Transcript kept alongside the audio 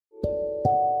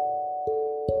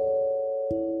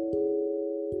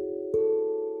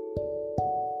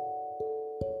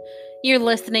You're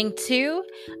listening to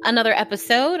another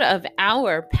episode of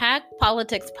our PAC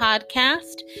Politics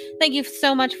Podcast. Thank you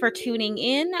so much for tuning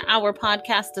in. Our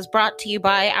podcast is brought to you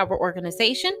by our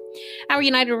organization, our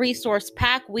United Resource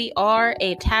PAC. We are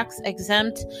a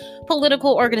tax-exempt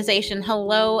political organization.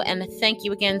 Hello, and thank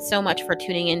you again so much for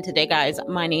tuning in today, guys.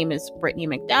 My name is Brittany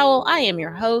McDowell. I am your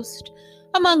host,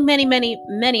 among many, many,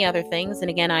 many other things.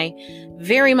 And again, I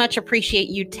very much appreciate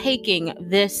you taking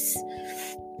this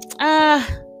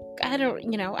I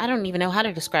don't even know how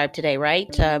to describe today,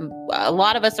 right? A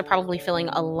lot of us are probably feeling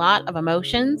a lot of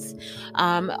emotions.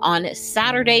 On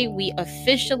Saturday, we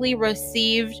officially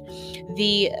received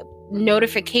the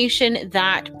notification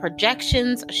that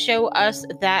projections show us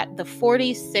that the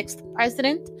 46th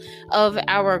president of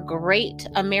our great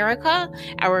America,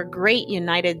 our great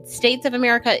United States of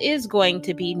America, is going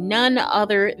to be none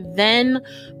other than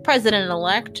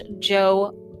President-elect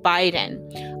Joe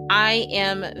Biden. I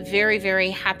am very, very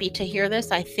happy to hear this.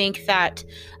 I think that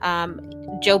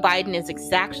Joe Biden is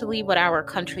exactly what our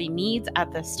country needs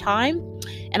at this time.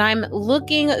 And I'm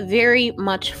looking very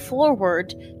much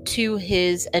forward to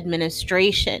his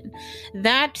administration.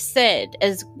 That said,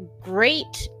 as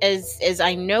great as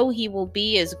I know he will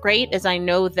be, as great as I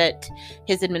know that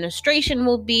his administration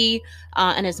will be,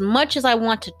 and as much as I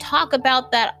want to talk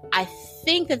about that, I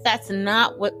think that that's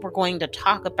not what we're going to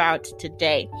talk about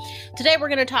today. Today, we're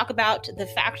going to talk about the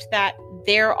fact that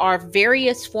there are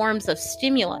various forms of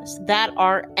stimulus that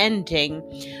are ending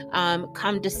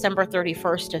come December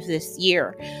 31st of this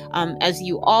year. As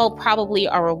you all probably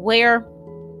are aware,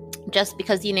 just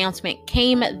because the announcement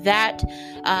came that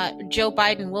Joe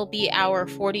Biden will be our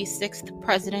 46th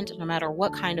president, no matter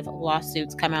what kind of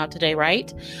lawsuits come out today,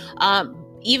 right?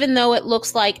 Even though it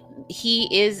looks like he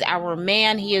is our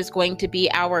man, he is going to be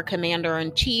our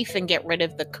commander-in-chief and get rid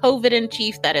of the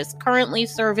COVID-in-chief that is currently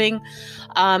serving.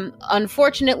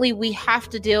 Unfortunately, we have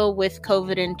to deal with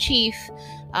COVID-in-chief,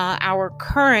 our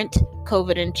current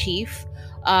COVID-in-chief,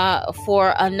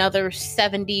 for another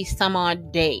 70 some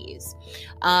odd days.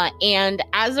 And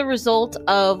as a result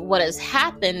of what has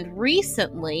happened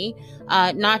recently,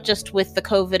 not just with the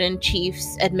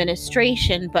COVID-in-chief's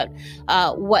administration, but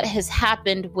what has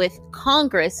happened with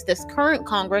Congress, this current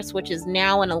Congress, which is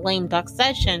now in a lame duck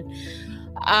session,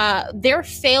 their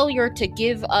failure to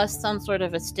give us some sort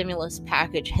of a stimulus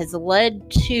package has led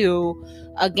to,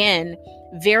 again,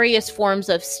 various forms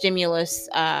of stimulus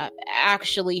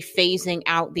actually phasing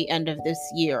out the end of this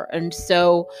year. And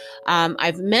so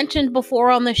I've mentioned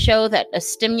before on the show that a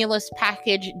stimulus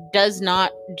package does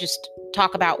not just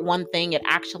talk about one thing. It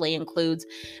actually includes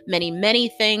many, many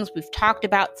things. We've talked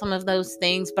about some of those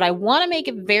things, but I want to make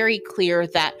it very clear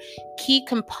that key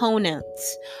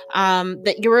components,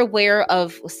 that you're aware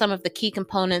of some of the key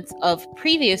components of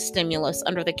previous stimulus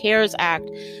under the CARES Act.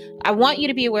 I want you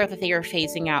to be aware that they are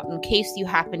phasing out in case you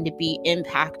happen to be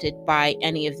impacted by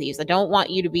any of these. I don't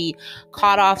want you to be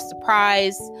caught off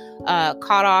surprise,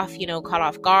 caught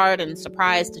off guard and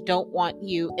surprised. I don't want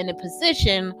you in a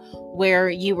position where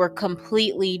you were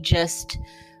completely just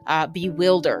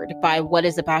bewildered by what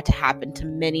is about to happen to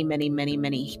many, many, many,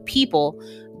 many people,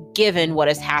 given what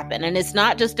has happened. And it's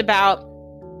not just about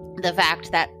the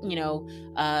fact that,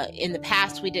 in the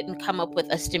past we didn't come up with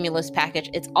a stimulus package.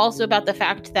 It's also about the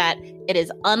fact that it is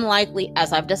unlikely,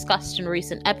 as I've discussed in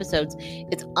recent episodes,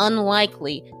 it's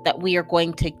unlikely that we are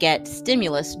going to get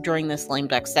stimulus during this lame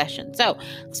duck session. So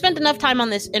I've spent enough time on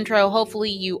this intro. Hopefully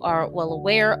you are well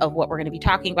aware of what we're going to be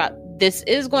talking about. This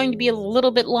is going to be a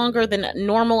little bit longer than a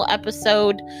normal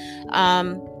episode.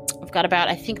 I've got about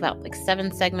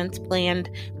 7 segments planned,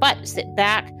 but sit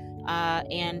back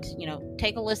and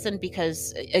take a listen,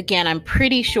 because again, I'm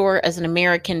pretty sure as an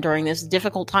American during this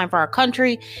difficult time for our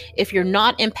country, if you're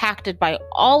not impacted by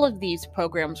all of these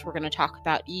programs we're going to talk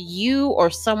about, you or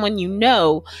someone you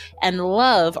know and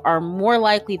love are more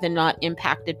likely than not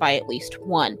impacted by at least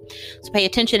one. So pay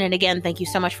attention. And again, thank you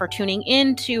so much for tuning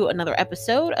in to another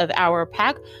episode of our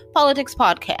PAC Politics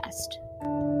Podcast.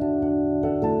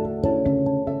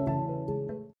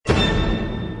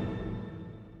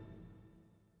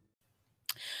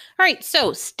 All right,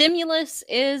 so stimulus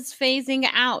is phasing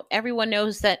out. Everyone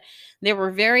knows that there were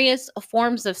various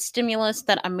forms of stimulus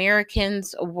that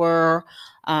Americans were,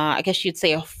 I guess you'd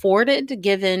say, afforded,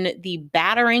 given the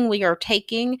battering we are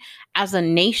taking as a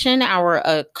nation. Our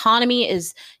economy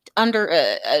is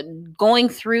going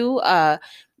through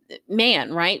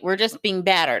man, right? We're just being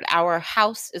battered. Our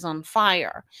house is on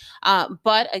fire.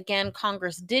 But again,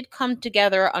 Congress did come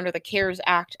together under the CARES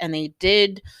Act, and they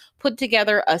did put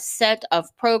together a set of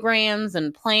programs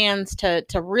and plans to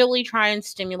really try and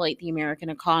stimulate the American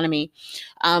economy.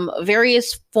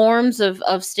 Various forms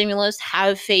of stimulus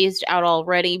have phased out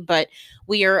already, but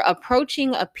we are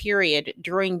approaching a period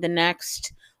during the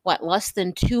next, less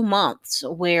than 2 months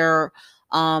where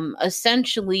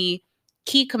essentially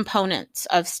key components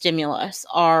of stimulus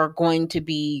are going to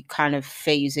be kind of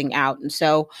phasing out. And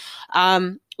so,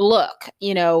 look,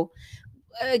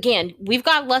 again, we've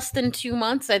got less than 2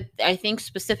 months. I think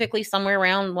specifically somewhere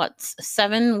around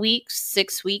 7 weeks,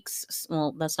 6 weeks.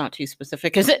 Well, that's not too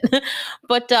specific, is it?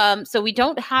 But so we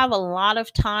don't have a lot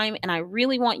of time, and I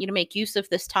really want you to make use of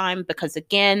this time because,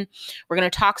 again, we're going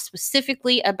to talk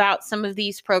specifically about some of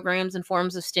these programs and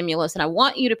forms of stimulus, and I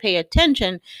want you to pay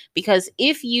attention because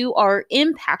if you are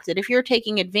impacted, if you're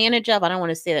taking advantage of, I don't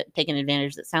want to say that taking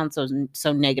advantage, that sounds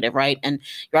so negative, right? And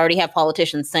you already have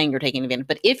politicians saying you're taking advantage,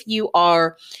 but if you are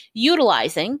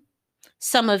utilizing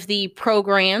some of the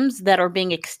programs that are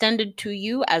being extended to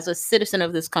you as a citizen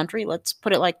of this country, let's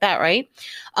put it like that, right?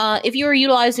 If you are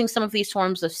utilizing some of these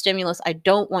forms of stimulus, I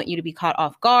don't want you to be caught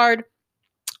off guard.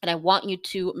 And I want you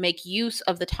to make use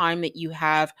of the time that you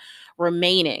have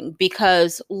remaining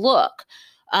because, look,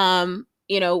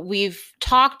 we've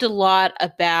talked a lot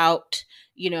about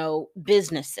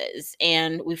businesses,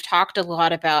 and we've talked a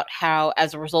lot about how,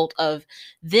 as a result of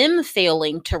them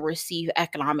failing to receive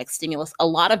economic stimulus, a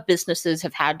lot of businesses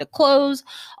have had to close.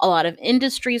 A lot of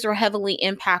industries are heavily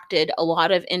impacted. A lot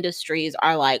of industries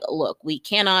are like, look, we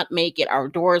cannot make it. Our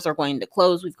doors are going to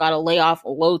close. We've got to lay off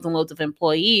loads and loads of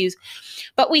employees.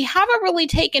 But we haven't really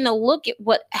taken a look at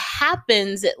what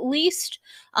happens, at least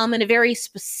in a very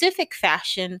specific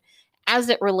fashion, as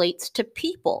it relates to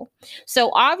people.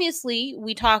 So obviously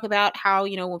we talk about how,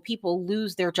 when people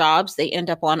lose their jobs, they end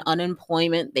up on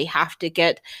unemployment. They have to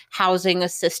get housing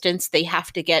assistance. They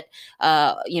have to get,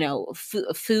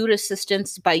 food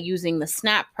assistance by using the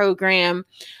SNAP program.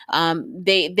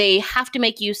 They have to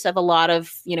make use of a lot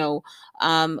of,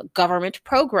 government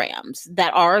programs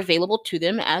that are available to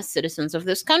them as citizens of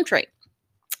this country,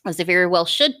 as they very well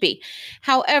should be.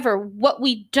 However, what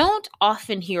we don't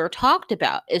often hear talked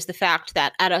about is the fact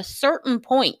that at a certain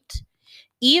point,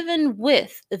 even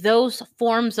with those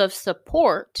forms of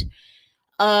support,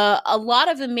 a lot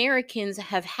of Americans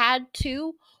have had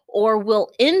to or will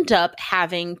end up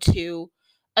having to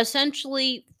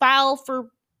essentially file for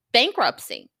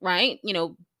bankruptcy, right?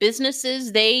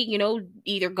 Businesses, they,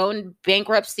 either go in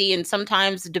bankruptcy, and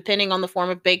sometimes, depending on the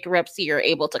form of bankruptcy, you're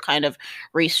able to kind of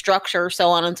restructure, so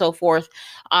on and so forth,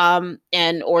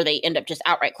 or they end up just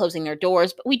outright closing their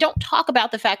doors. But we don't talk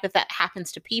about the fact that that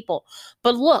happens to people.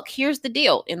 But look, here's the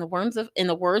deal. In the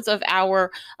words of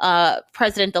our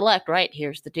president-elect, right?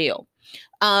 Here's the deal.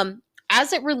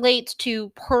 As it relates to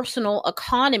personal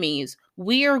economies,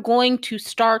 we are going to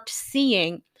start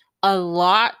seeing a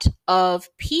lot of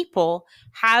people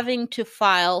having to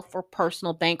file for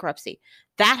personal bankruptcy.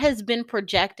 That has been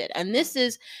projected. And this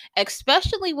is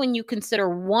especially when you consider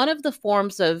one of the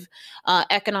forms of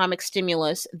economic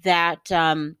stimulus that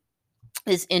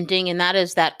is ending, and that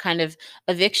is that kind of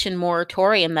eviction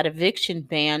moratorium, that eviction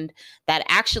ban that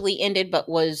actually ended but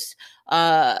was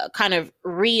kind of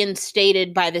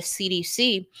reinstated by the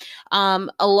CDC.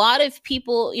 A lot of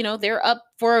people, they're up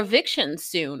for eviction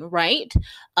soon, right?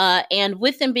 And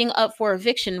with them being up for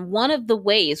eviction, one of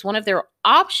their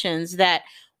options that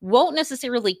won't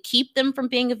necessarily keep them from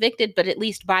being evicted, but at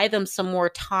least buy them some more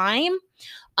time,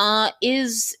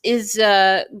 is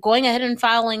going ahead and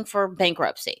filing for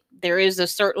bankruptcy. There is a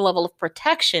certain level of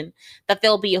protection that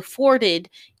they'll be afforded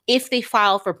if they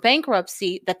file for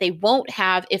bankruptcy that they won't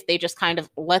have if they just kind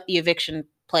of let the eviction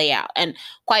play out. And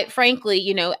quite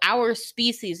frankly, our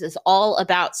species is all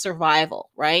about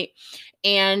survival, right?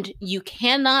 And you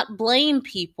cannot blame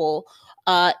people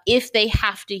if they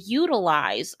have to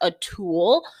utilize a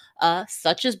tool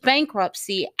such as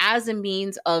bankruptcy as a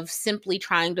means of simply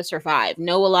trying to survive.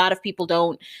 No, a lot of people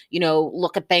don't,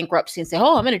 look at bankruptcy and say,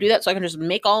 oh, I'm going to do that so I can just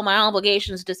make all my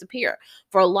obligations disappear.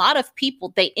 For a lot of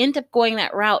people, they end up going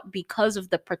that route because of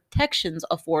the protections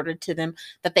afforded to them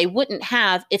that they wouldn't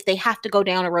have if they have to go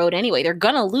down a road anyway. They're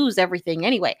going to lose everything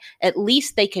anyway. At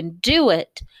least they can do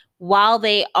it while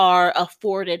they are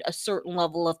afforded a certain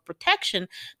level of protection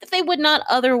that they would not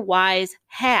otherwise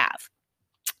have.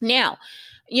 Now,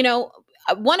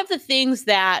 one of the things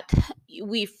that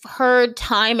we've heard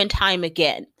time and time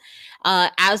again,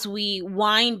 as we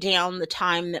wind down the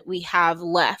time that we have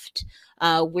left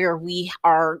where we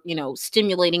are,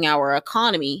 stimulating our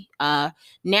economy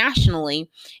nationally,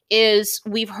 is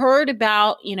we've heard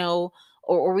about,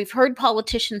 or we've heard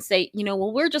politicians say,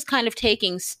 well, we're just kind of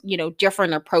taking,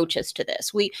 different approaches to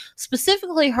this. We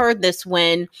specifically heard this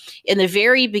when, in the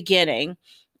very beginning,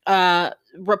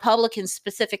 Republicans,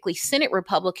 specifically Senate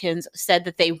Republicans, said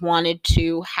that they wanted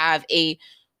to have a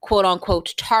quote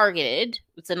unquote targeted,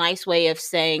 it's a nice way of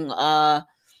saying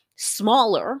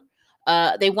smaller.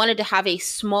 They wanted to have a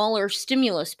smaller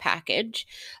stimulus package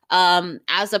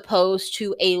as opposed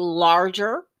to a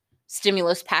larger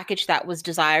stimulus package that was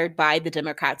desired by the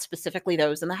Democrats, specifically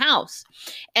those in the House.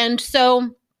 And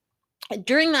so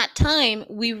during that time,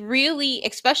 we really,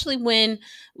 especially when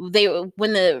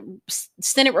the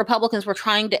Senate Republicans were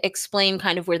trying to explain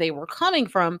kind of where they were coming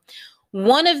from,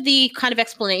 one of the kind of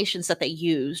explanations that they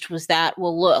used was that,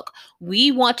 well, look, we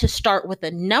want to start with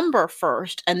a number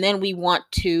first, and then we want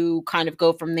to kind of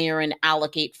go from there and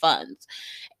allocate funds.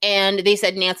 And they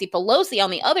said Nancy Pelosi, on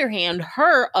the other hand,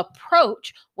 her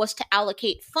approach was to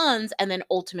allocate funds and then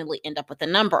ultimately end up with a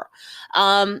number.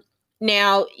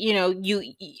 Now,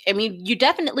 you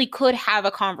definitely could have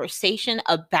a conversation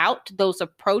about those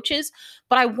approaches,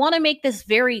 but I want to make this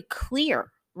very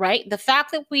clear, right? The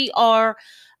fact that we are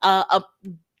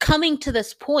coming to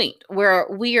this point where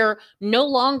we are no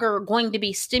longer going to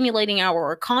be stimulating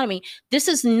our economy, this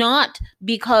is not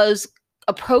because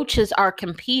approaches are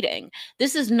competing.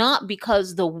 This is not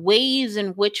because the ways in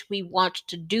which we want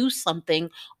to do something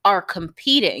are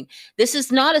competing. This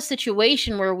is not a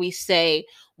situation where we say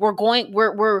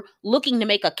we're looking to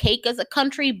make a cake as a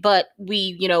country, but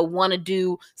we, want to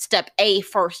do step A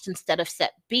first instead of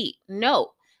step B.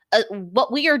 No.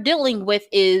 What we are dealing with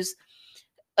is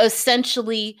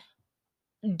essentially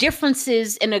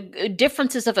differences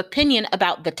of opinion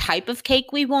about the type of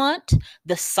cake we want,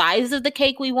 the size of the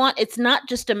cake we want. It's not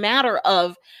just a matter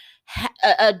of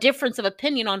a difference of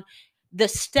opinion on the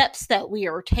steps that we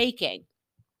are taking.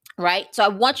 Right. So I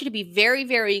want you to be very,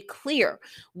 very clear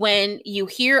when you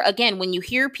hear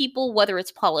people, whether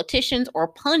it's politicians or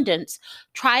pundits,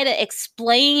 try to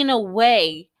explain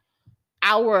away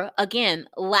our, again,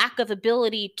 lack of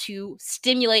ability to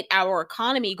stimulate our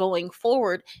economy going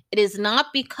forward. It is not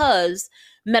because,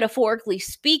 metaphorically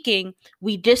speaking,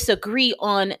 we disagree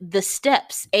on the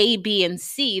steps A, B, and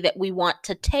C that we want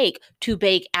to take to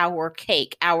bake our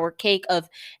cake of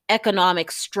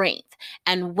economic strength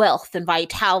and wealth and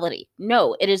vitality.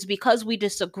 No, it is because we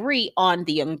disagree on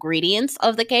the ingredients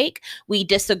of the cake. We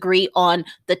disagree on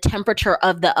the temperature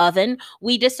of the oven.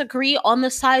 We disagree on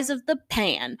the size of the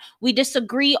pan. We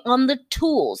disagree on the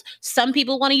tools. Some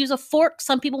people want to use a fork.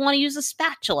 Some people want to use a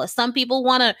spatula. Some people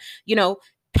want to,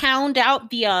 pound out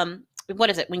the what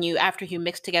is it when you, after you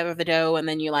mix together the dough and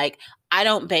then you I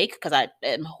don't bake because I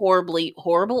am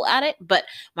horrible at it, but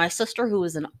my sister, who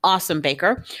is an awesome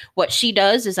baker, what she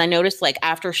does is, I noticed,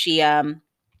 after she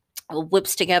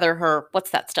whips together her, what's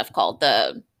that stuff called,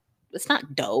 it's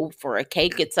not dough for a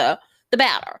cake, it's the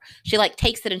batter. She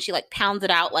takes it and she pounds it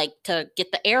out to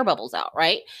get the air bubbles out,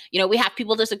 right? We have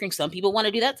people disagreeing. Some people want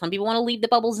to do that. Some people want to leave the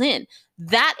bubbles in.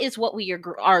 That is what we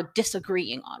are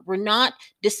disagreeing on. We're not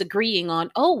disagreeing on,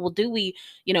 oh, well, do we,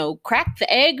 crack the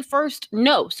egg first?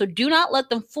 No. So do not let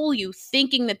them fool you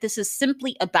thinking that this is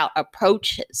simply about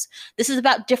approaches. This is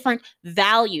about different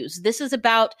values. This is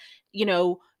about,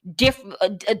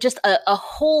 just a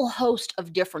whole host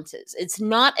of differences. It's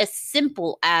not as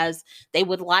simple as they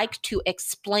would like to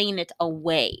explain it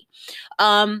away.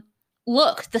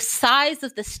 Look, the size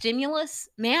of the stimulus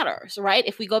matters, right?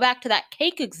 If we go back to that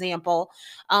cake example,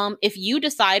 if you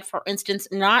decide, for instance,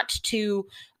 not to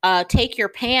take your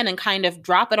pan and kind of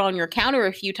drop it on your counter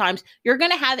a few times, you're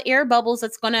going to have air bubbles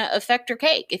that's going to affect your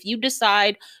cake. If you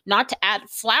decide not to add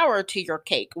flour to your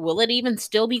cake, will it even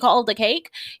still be called a cake?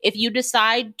 If you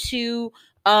decide to,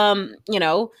 I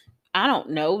don't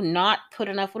know, not put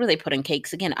enough, what do they put in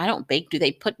cakes again? I don't bake. Do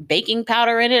they put baking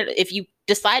powder in it? If you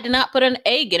decide to not put an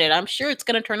egg in it, I'm sure it's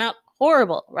going to turn out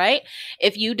horrible, right?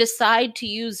 If you decide to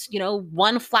use,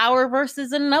 one flour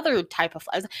versus another type of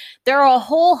flour, there are a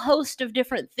whole host of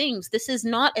different things. This is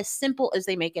not as simple as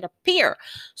they make it appear.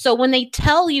 So when they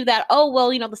tell you that, oh,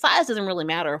 well, the size doesn't really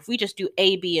matter if we just do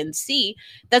A, B, and C,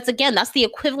 that's the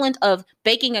equivalent of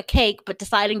baking a cake, but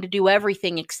deciding to do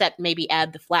everything except maybe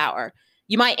add the flour.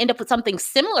 You might end up with something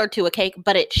similar to a cake,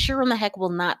 but it sure in the heck will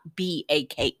not be a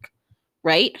cake.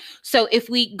 Right? So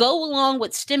if we go along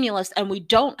with stimulus and we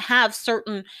don't have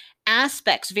certain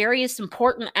aspects, various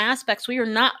important aspects, we are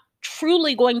not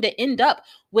truly going to end up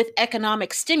with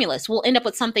economic stimulus. We'll end up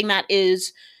with something that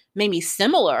is maybe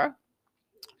similar,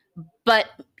 but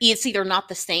it's either not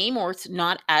the same or it's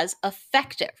not as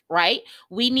effective, right?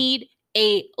 We need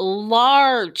a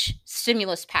large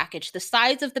stimulus package. The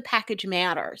size of the package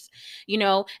matters,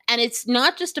 and it's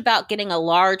not just about getting a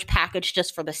large package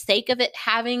just for the sake of it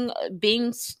having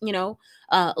being,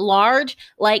 large.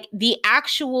 Like we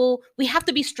have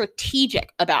to be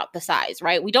strategic about the size,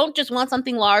 right? We don't just want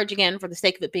something large again for the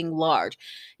sake of it being large.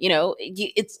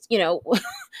 It's,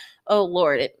 oh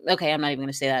Lord. Okay, I'm not even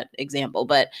going to say that example,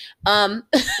 but um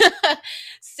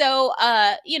so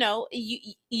you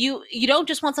don't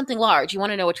just want something large. You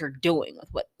want to know what you're doing with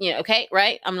what, okay,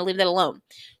 right? I'm going to leave that alone.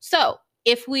 So,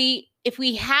 if we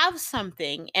have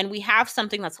something and we have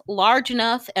something that's large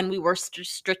enough and we were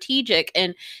strategic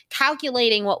and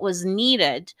calculating what was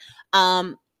needed,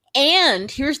 and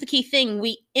here's the key thing,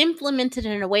 we implemented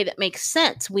it in a way that makes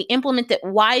sense. We implement it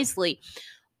wisely.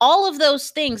 All of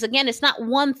those things, again, it's not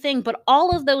one thing, but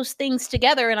all of those things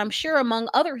together, and I'm sure among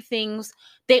other things,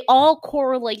 they all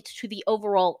correlate to the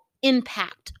overall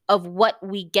impact of what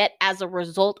we get as a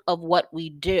result of what we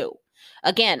do.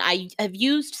 Again, I have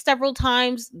used several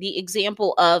times the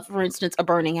example of, for instance, a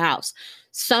burning house.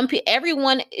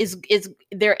 Everyone is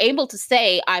they're able to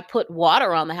say I put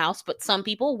water on the house, but some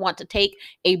people want to take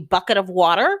a bucket of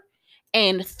water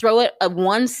and throw it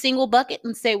one single bucket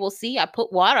and say, well, see, I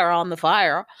put water on the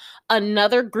fire.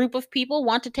 Another group of people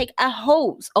want to take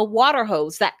a water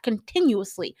hose that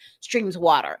continuously streams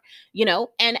water,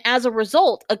 and as a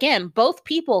result, again, both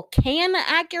people can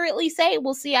accurately say,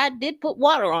 well, see, I did put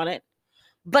water on it.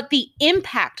 But the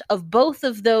impact of both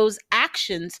of those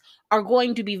actions are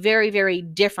going to be very, very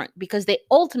different because they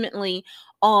ultimately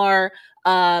are,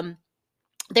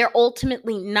 they're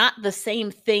ultimately not the same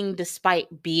thing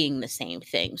despite being the same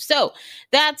thing. So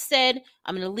that said,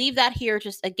 I'm going to leave that here.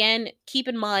 Just again, keep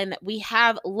in mind that we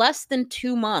have less than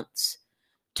 2 months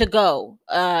to go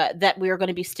that we are going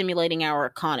to be stimulating our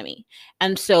economy.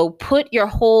 And so put your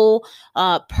whole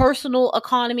personal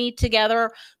economy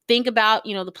together. Think about,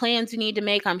 the plans you need to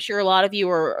make. I'm sure a lot of you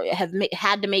have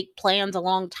had to make plans a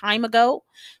long time ago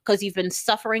because you've been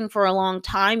suffering for a long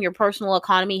time. Your personal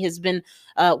economy has been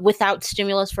without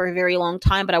stimulus for a very long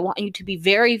time. But I want you to be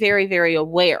very, very, very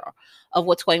aware of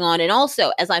what's going on. And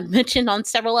also, as I mentioned on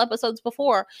several episodes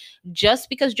before, just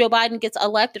because Joe Biden gets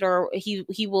elected or he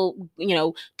will,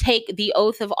 take the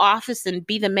oath of office and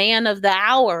be the man of the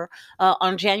hour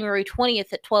on January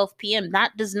 20th at 12 p.m.,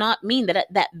 that does not mean that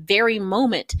at that very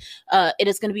moment it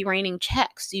is going to be raining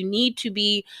checks. You need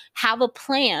to have a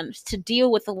plan to deal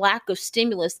with the lack of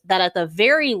stimulus that at the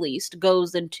very least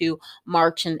goes into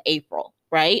March and April.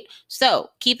 Right? So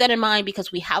keep that in mind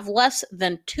because we have less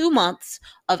than 2 months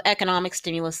of economic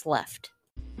stimulus left.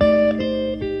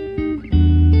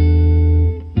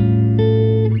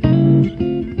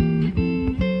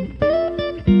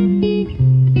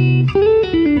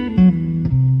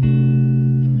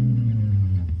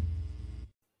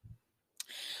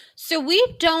 So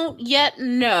we don't yet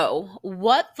know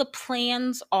what the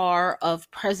plans are of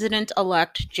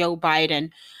President-elect Joe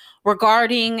Biden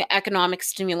regarding economic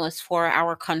stimulus for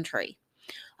our country.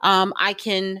 I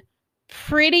can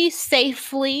pretty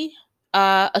safely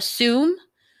assume,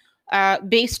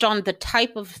 based on the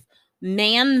type of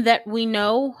man that we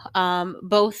know,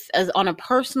 both as on a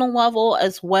personal level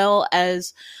as well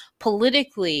as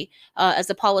politically, as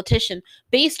a politician,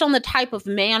 based on the type of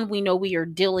man we know we are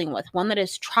dealing with, one that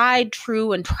is tried,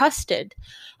 true, and trusted,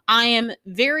 I am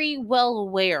very well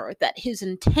aware that his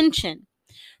intention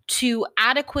to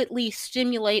adequately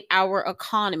stimulate our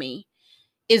economy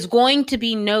is going to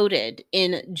be noted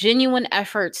in genuine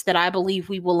efforts that I believe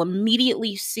we will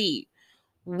immediately see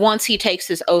once he takes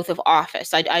his oath of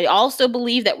office. I also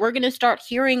believe that we're going to start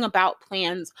hearing about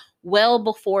plans well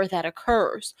before that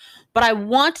occurs. But I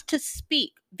want to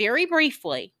speak very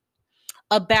briefly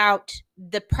about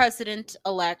the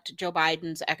president-elect Joe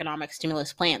Biden's economic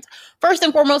stimulus plans. First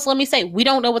and foremost, let me say, we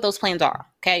don't know what those plans are,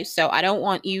 okay? So I don't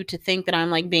want you to think that I'm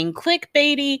like being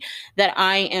clickbaity, that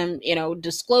I am,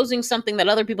 disclosing something that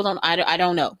other people don't. I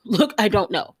don't know. Look, I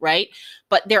don't know, right?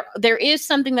 But there is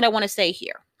something that I want to say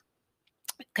here,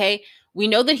 okay? We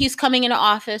know that he's coming into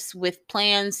office with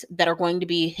plans that are going to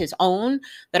be his own,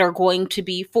 that are going to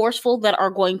be forceful, that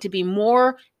are going to be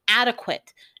more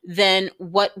adequate than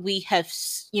what we have,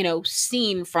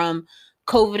 seen from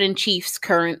COVID in chief's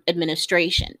current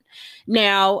administration.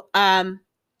 Now,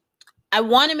 I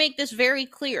want to make this very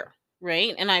clear,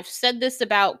 right? And I've said this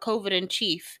about COVID in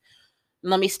chief.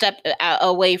 Let me step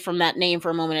away from that name for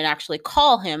a moment and actually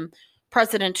call him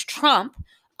President Trump.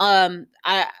 When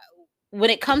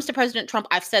it comes to President Trump,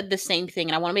 I've said the same thing,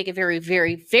 and I want to make it very,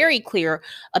 very, very clear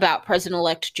about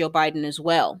President-elect Joe Biden as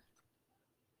well.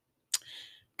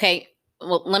 Okay,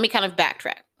 well, let me kind of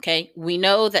backtrack. Okay. We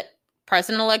know that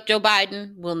President-elect Joe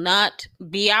Biden will not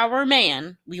be our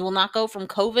man. We will not go from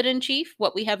COVID in chief,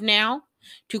 what we have now,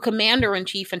 to commander in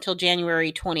chief until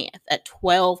January 20th at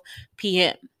 12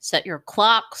 p.m. Set your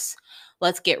clocks.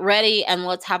 Let's get ready and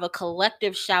let's have a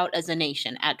collective shout as a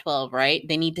nation at 12, right?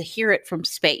 They need to hear it from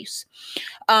space.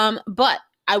 But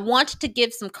I want to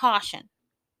give some caution.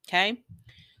 Okay.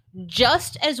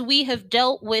 Just as we have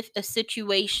dealt with a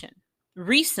situation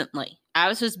recently,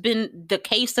 as has been the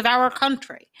case of our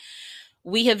country,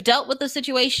 we have dealt with a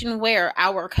situation where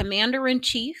our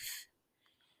commander-in-chief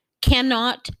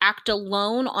cannot act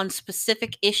alone on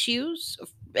specific issues,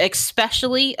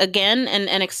 especially, again,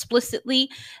 and explicitly,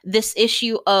 this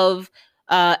issue of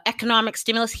economic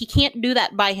stimulus. He can't do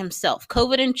that by himself.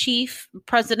 COVID in chief,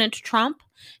 President Trump,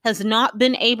 has not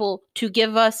been able to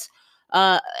give us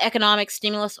economic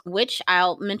stimulus, which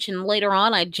I'll mention later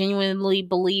on. I genuinely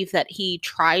believe that he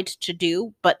tried to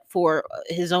do, but for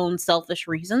his own selfish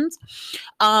reasons.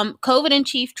 COVID in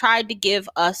chief tried to give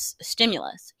us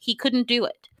stimulus. He couldn't do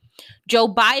it. Joe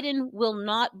Biden will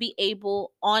not be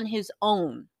able on his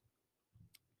own,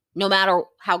 no matter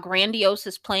how grandiose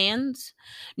his plans,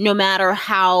 no matter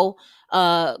how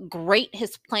great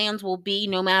his plans will be,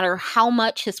 no matter how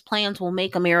much his plans will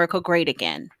make America great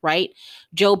again, right?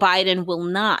 Joe Biden will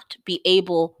not be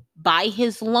able by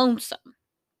his lonesome,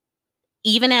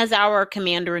 even as our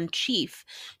commander-in-chief,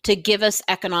 to give us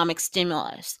economic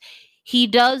stimulus. He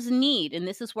does need, and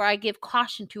this is where I give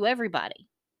caution to everybody,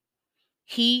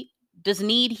 he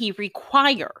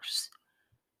requires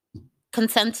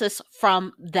consensus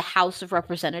from the House of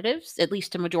Representatives, at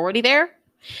least a majority there.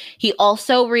 He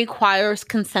also requires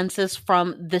consensus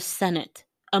from the Senate,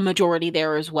 a majority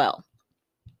there as well.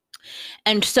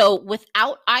 And so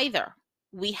without either,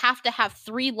 we have to have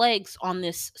three legs on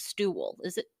this stool.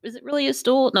 Is it really a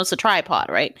stool? No, it's a tripod,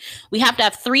 right? We have to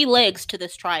have three legs to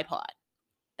this tripod: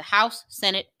 the House,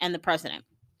 Senate, and the President.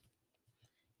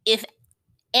 If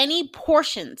any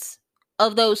portions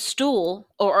of those stool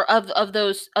or of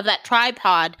that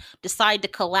tripod decide to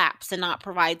collapse and not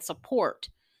provide support,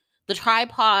 the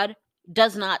tripod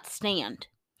does not stand.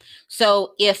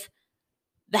 So if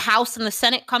the House and the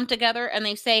Senate come together and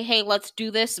they say, hey, let's do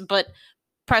this, but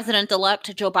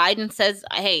President-elect Joe Biden says,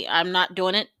 hey, I'm not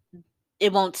doing it,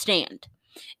 it won't stand.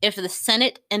 If the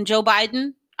Senate and Joe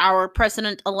Biden, our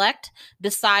president-elect,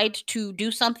 decide to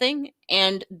do something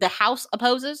and the House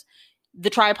opposes, the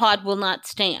tripod will not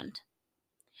stand.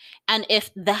 And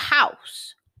if the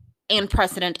House and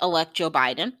President-elect Joe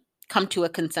Biden come to a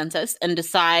consensus and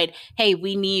decide, hey,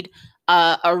 we need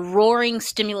a roaring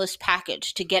stimulus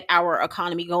package to get our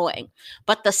economy going,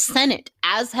 but the Senate,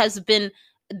 as has been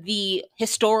the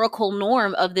historical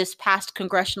norm of this past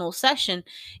congressional session,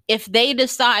 if they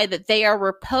decide that they are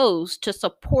opposed to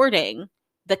supporting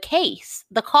the case,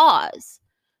 the cause,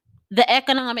 the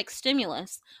economic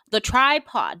stimulus, the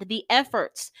tripod, the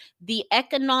efforts, the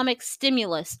economic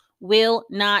stimulus will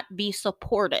not be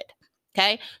supported.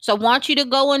 Okay? So I want you to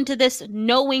go into this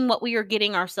knowing what we are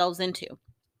getting ourselves into.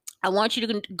 I want you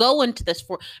to go into this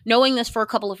knowing this for a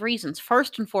couple of reasons.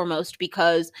 First and foremost,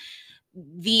 because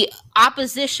the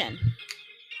opposition,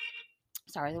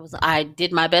 I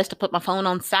did my best to put my phone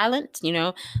on silent,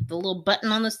 the little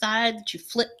button on the side that you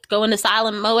flip, go into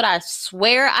silent mode. I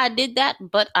swear I did that,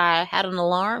 but I had an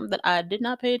alarm that I did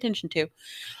not pay attention to.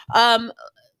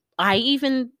 I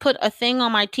even put a thing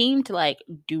on my team to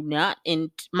do not,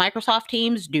 in Microsoft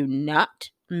Teams, do not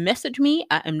message me.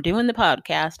 I am doing the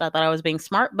podcast. I thought I was being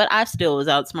smart, but I still was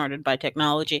outsmarted by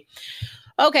technology.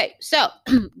 Okay, so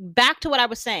back to what I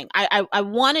was saying. I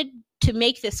wanted to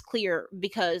make this clear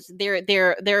because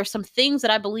there are some things that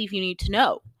I believe you need to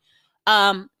know.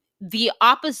 The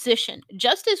opposition,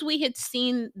 just as we had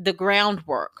seen the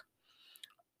groundwork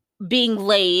being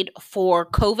laid for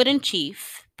COVID in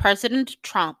chief, President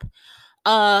Trump,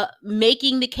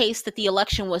 making the case that the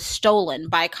election was stolen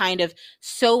by kind of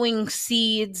sowing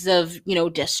seeds of,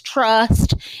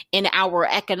 distrust in our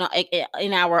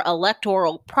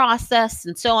electoral process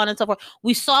and so on and so forth.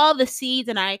 We saw the seeds,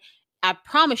 and I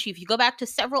promise you, if you go back to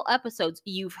several episodes,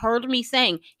 you've heard me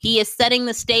saying he is setting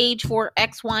the stage for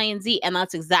X, Y, and Z, and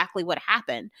that's exactly what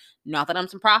happened. Not that I'm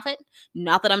some prophet,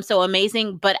 not that I'm so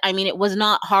amazing, but I mean, it was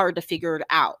not hard to figure it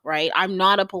out, right? I'm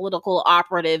not a political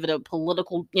operative and a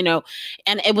political,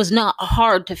 and it was not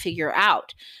hard to figure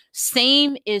out.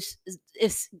 Same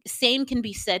can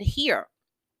be said here.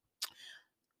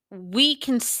 We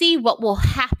can see what will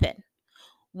happen.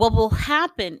 What will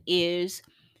happen is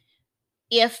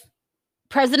if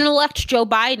President-elect Joe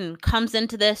Biden comes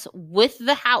into this with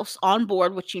the House on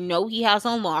board, which he has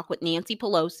on lock with Nancy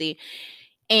Pelosi,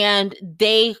 and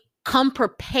they come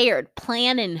prepared,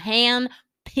 plan in hand,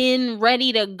 pin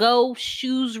ready to go,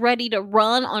 shoes ready to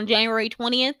run on January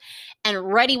 20th,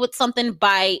 and ready with something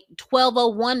by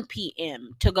 12:01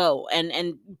 p.m. to go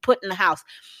and put in the house.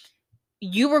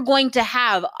 You were going to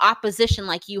have opposition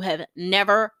like you have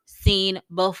never seen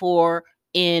before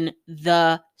in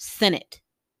the Senate.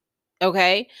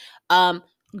 Okay?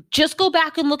 Just go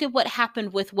back and look at what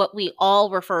happened with what we all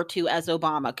refer to as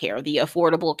Obamacare, the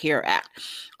Affordable Care Act.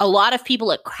 A lot of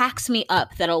people, it cracks me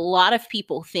up that a lot of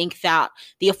people think that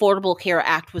the Affordable Care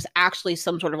Act was actually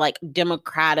some sort of like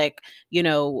democratic,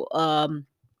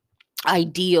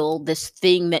 ideal, this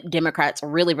thing that Democrats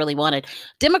really, really wanted.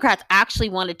 Democrats actually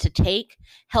wanted to take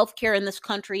healthcare in this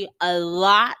country a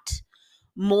lot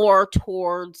more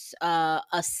towards a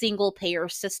single payer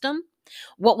system.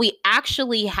 What we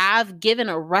actually have, given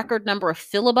a record number of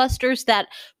filibusters that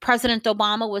President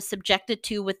Obama was subjected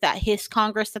to with his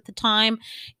Congress at the time,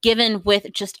 given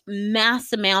with just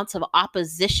mass amounts of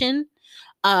opposition,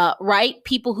 right?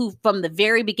 People who from the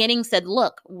very beginning said,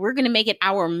 look, we're going to make it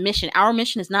our mission. Our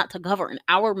mission is not to govern.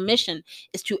 Our mission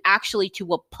is to actually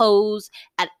to oppose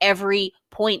at every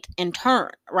point and turn,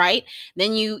 right?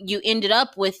 Then you ended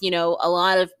up with, a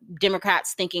lot of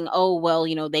Democrats thinking, oh, well,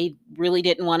 they really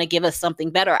didn't want to give us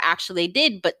something better. Actually, they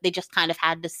did, but they just kind of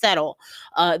had to settle.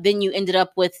 Then you ended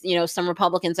up with, some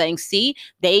Republicans saying, see,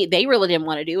 they really didn't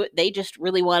want to do it. They just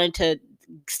really wanted to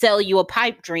sell you a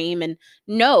pipe dream. And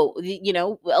no,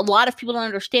 a lot of people don't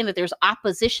understand that there's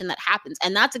opposition that happens.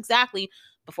 And that's exactly,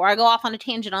 before I go off on a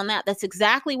tangent on that, that's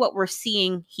exactly what we're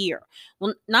seeing here.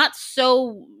 Well, not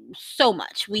so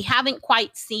much. We haven't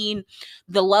quite seen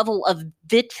the level of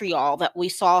vitriol that we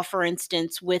saw, for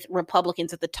instance, with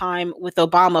Republicans at the time with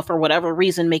Obama, for whatever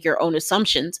reason, make your own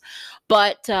assumptions.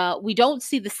 But we don't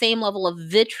see the same level of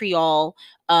vitriol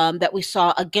that we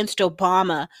saw against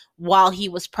Obama while he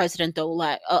was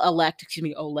president-elect. Elect.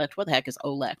 What the heck is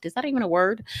elect? Is that even a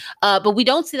word? But we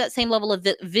don't see that same level of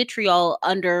vitriol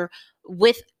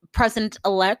with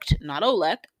president-elect, not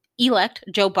elect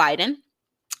Joe Biden,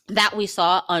 that we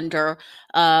saw under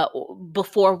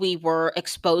before we were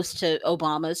exposed to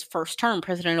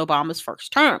President Obama's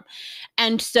first term.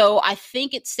 And so I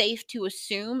think it's safe to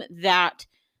assume that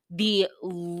we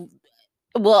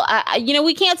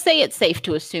can't say it's safe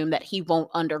to assume that he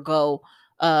won't undergo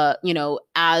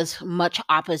as much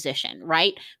opposition,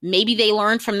 right? Maybe they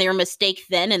learned from their mistake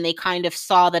then and they kind of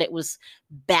saw that it was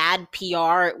bad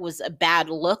PR. It was a bad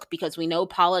look, because we know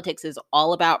politics is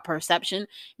all about perception.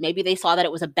 Maybe they saw that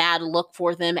it was a bad look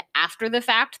for them after the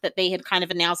fact, that they had kind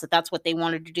of announced that that's what they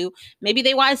wanted to do. Maybe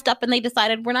they wised up and they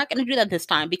decided, we're not going to do that this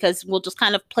time, because we'll just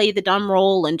kind of play the dumb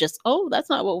role and just, oh, that's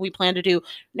not what we plan to do,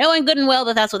 knowing good and well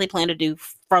that that's what they plan to do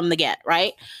from the get,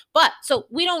 right? But so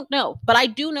we don't know, but I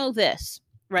do know this,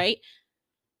 right?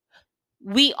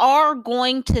 We are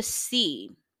going to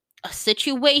see a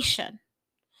situation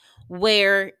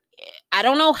where I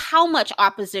don't know how much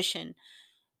opposition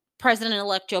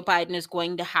President-elect Joe Biden is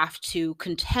going to have to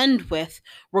contend with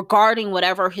regarding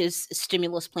whatever his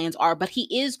stimulus plans are, but he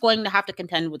is going to have to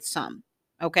contend with some,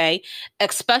 okay?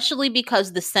 Especially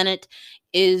because the Senate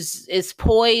is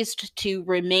poised to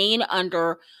remain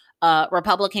under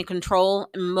Republican control,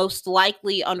 most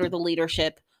likely under the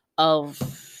leadership of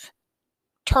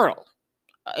Turtle.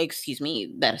 Excuse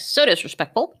me, that is so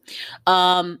disrespectful.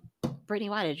 Brittany,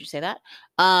 why did you say that?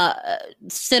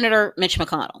 Senator Mitch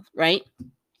McConnell, right?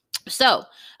 So,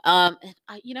 I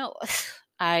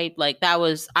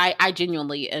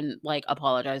genuinely am like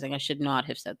apologizing. I should not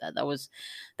have said that. That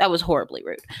was horribly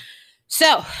rude.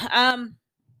 So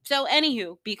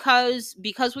anywho, because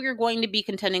we are going to be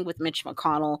contending with Mitch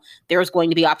McConnell, there's going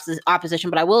to be opposition.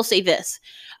 But I will say this,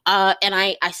 and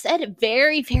I said it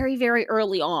very, very, very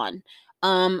early on,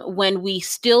 when we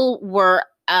still were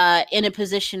in a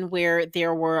position where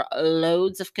there were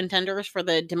loads of contenders for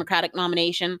the Democratic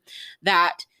nomination,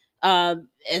 that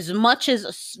as much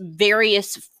as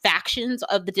various factions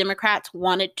of the Democrats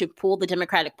wanted to pull the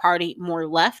Democratic Party more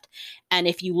left, and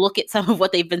if you look at some of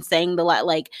what they've been saying,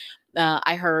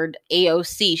 I heard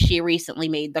AOC, she recently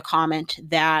made the comment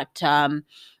that,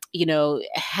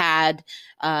 had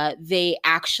they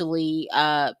actually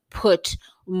put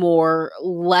more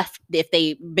left, if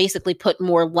they basically put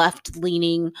more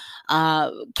left-leaning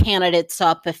candidates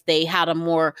up, if they had a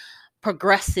more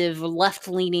progressive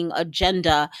left-leaning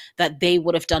agenda, that they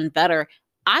would have done better.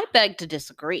 I beg to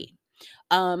disagree.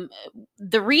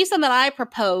 The reason that I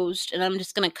proposed, and I'm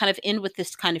just going to kind of end with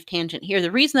this kind of tangent here,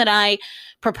 the reason that I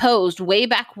proposed way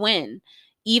back when,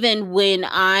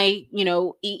 I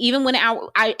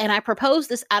proposed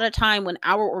this at a time when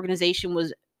our organization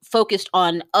was focused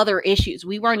on other issues.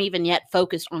 We weren't even yet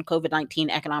focused on COVID-19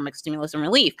 economic stimulus and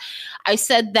relief. I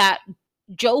said that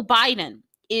Joe Biden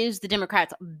is the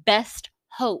Democrats' best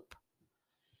hope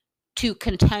to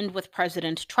contend with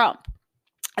President Trump.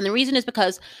 And the reason is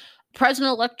because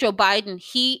President-elect Joe Biden,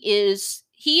 he is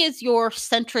your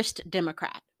centrist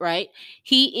Democrat, right?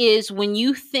 He is, when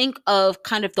you think of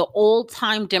kind of the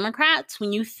old-time Democrats,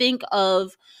 when you think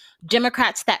of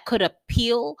Democrats that could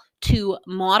appeal to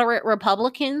moderate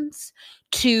Republicans,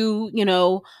 to,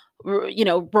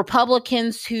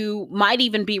 Republicans who might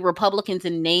even be Republicans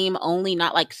in name only,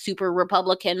 not like super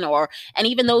Republican, and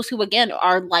even those who, again,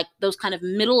 are like those kind of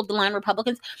middle of the line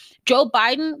Republicans. Joe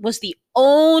Biden was the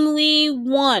only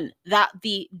one that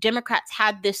the Democrats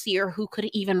had this year who could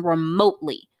even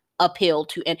remotely appeal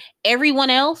to, and everyone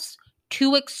else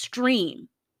too extreme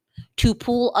to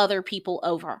pull other people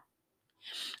over.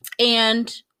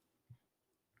 And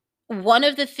one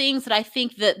of the things that I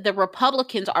think that the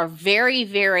Republicans are very,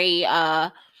 very,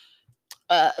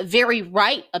 very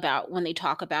right about when they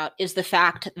talk about is the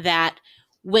fact that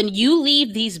when you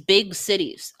leave these big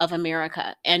cities of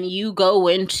America and you go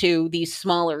into these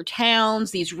smaller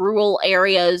towns, these rural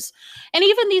areas, and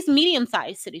even these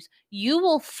medium-sized cities, you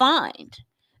will find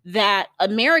that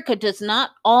America does not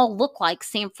all look like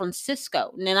San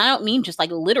Francisco. And I don't mean just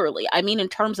like literally, I mean in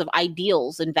terms of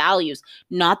ideals and values.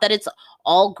 Not that it's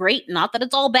all great, not that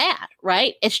it's all bad,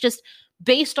 right? It's just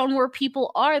based on where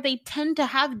people are, they tend to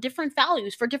have different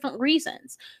values for different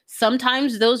reasons.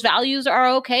 Sometimes those values are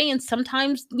okay, and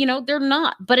sometimes, they're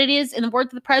not. But it is, in the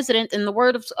words of the president, in the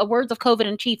words of COVID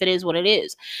in chief, it is what it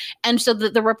is. And so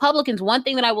the Republicans, one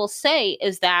thing that I will say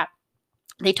is that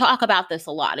they talk about this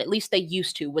a lot. At least they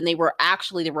used to when they were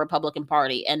actually the Republican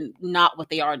Party and not what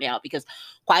they are now. Because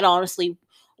quite honestly,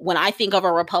 when I think of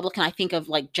a Republican, I think of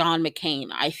like John McCain.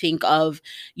 I think of,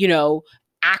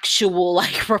 actual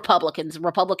like Republicans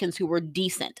who were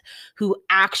decent, who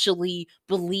actually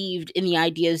believed in the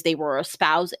ideas they were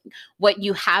espousing. What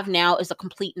you have now is a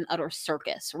complete and utter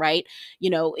circus, right?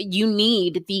 You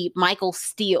need the Michael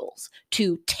Steeles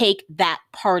to take that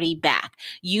party back.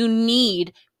 You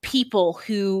need people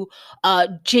who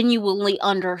genuinely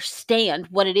understand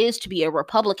what it is to be a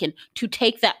Republican to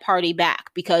take that party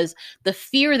back, because the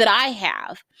fear that I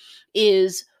have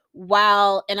is,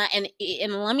 while, and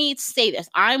let me say this,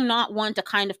 I'm not one to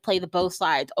kind of play the both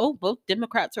sides. Oh, both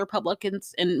Democrats or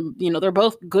Republicans, and they're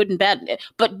both good and bad.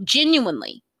 But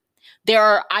genuinely, there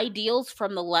are ideals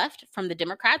from the left, from the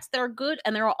Democrats, that are good,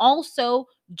 and there are also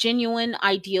genuine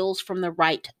ideals from the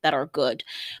right that are good.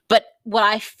 But what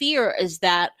I fear is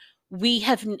that we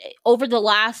have, over the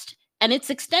last, and it's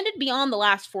extended beyond the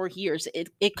last 4 years,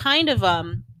 it kind of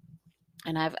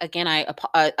and I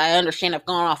understand I've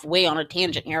gone off way on a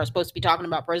tangent here. I was supposed to be talking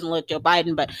about President-elect Joe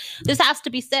Biden, but this has to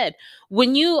be said.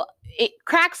 It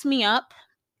cracks me up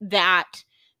that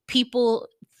people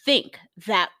think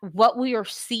that what we are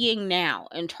seeing now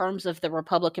in terms of the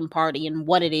Republican Party and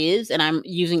what it is, and I'm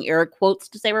using air quotes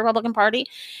to say Republican Party,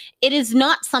 it is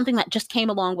not something that just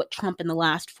came along with Trump in the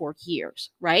last 4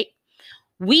 years, right?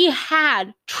 We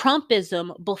had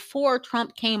Trumpism before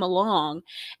Trump came along,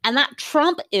 and that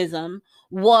Trumpism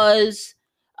was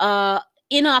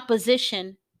in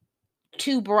opposition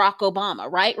to Barack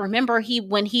Obama, right? Remember,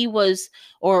 when he was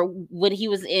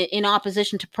in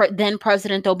opposition to then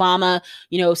President Obama,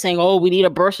 saying, "Oh, we need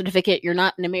a birth certificate. You're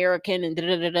not an American," and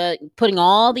putting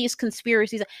all these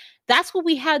conspiracies. That's what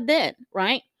we had then,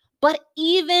 right? But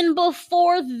even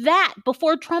before that,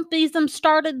 before Trumpism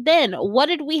started then, what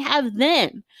did we have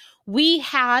then? We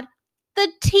had the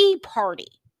Tea Party,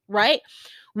 right?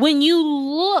 When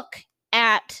you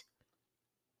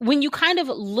kind of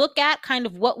look at kind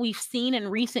of what we've seen in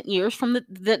recent years from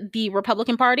the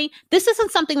Republican Party, this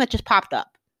isn't something that just popped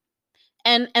up.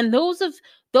 And those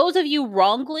of you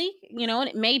wrongly, and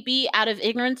it may be out of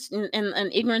ignorance,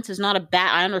 and ignorance is not a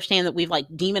bad, I understand that we've like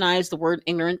demonized the word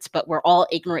ignorance, but we're all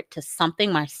ignorant to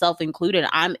something, myself included.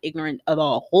 I'm ignorant of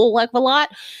a whole heck of a lot.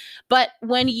 But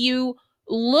when you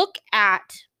look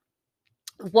at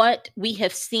what we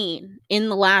have seen in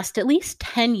the last at least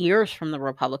 10 years from the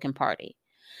Republican Party,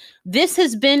 this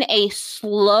has been a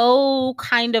slow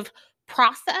kind of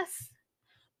process,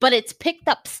 but it's picked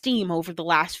up steam over the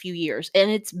last few years,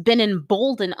 and it's been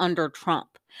emboldened under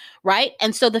Trump, right?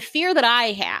 And so the fear that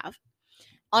I have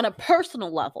on a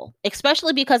personal level,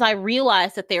 especially because I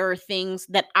realize that there are things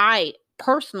that I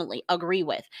personally agree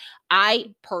with.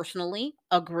 I personally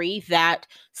agree that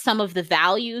some of the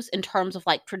values in terms of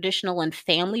like traditional and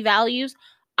family values,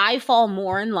 I fall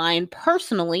more in line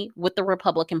personally with the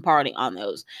Republican Party on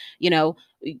those. You know,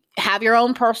 have your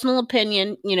own personal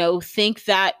opinion, think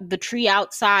that the tree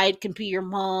outside can be your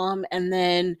mom and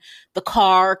then the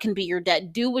car can be your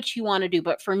dad. Do what you want to do.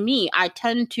 But for me, I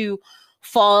tend to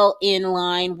fall in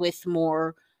line with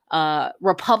more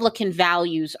Republican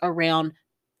values around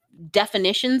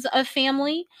definitions of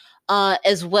family,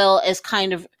 as well as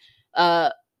uh,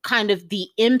 kind of the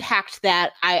impact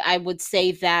that I would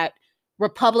say that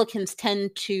Republicans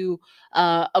tend to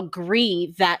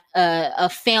agree that a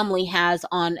family has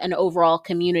on an overall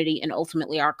community and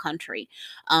ultimately our country.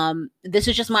 This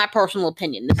is just my personal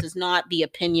opinion. This is not the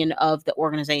opinion of the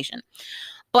organization.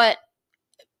 But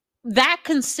that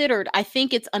considered, I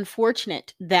think it's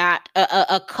unfortunate that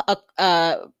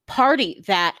a party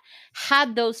that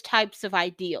had those types of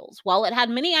ideals, while it had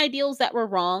many ideals that were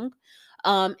wrong,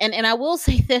 and I will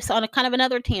say this on a kind of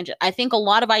another tangent. I think a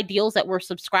lot of ideals that we're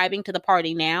subscribing to the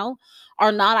party now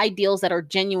are not ideals that are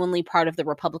genuinely part of the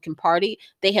Republican Party.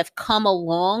 They have come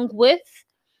along with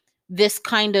this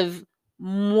kind of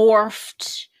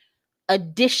morphed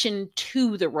addition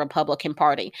to the Republican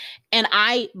Party. And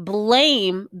I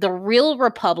blame the real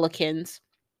Republicans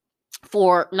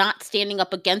for not standing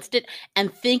up against it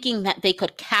and thinking that they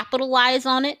could capitalize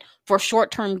on it for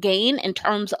short-term gain in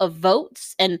terms of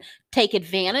votes and take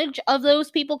advantage of those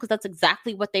people, because that's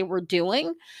exactly what they were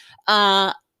doing.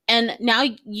 And now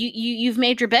you've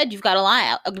made your bed. You've got to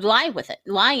lie with it,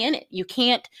 lie in it. You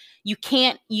can't.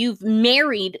 You've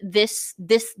married this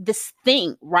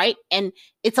thing, right? And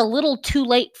it's a little too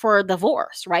late for a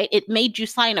divorce, right? It made you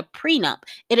sign a prenup.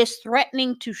 It is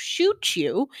threatening to shoot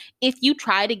you if you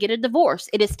try to get a divorce.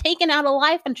 It has taken out a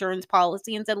life insurance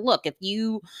policy and said, look, if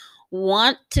you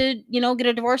want to, get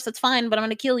a divorce, that's fine, but I'm going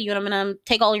to kill you and I'm going to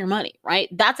take all your money, right?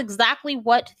 That's exactly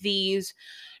what these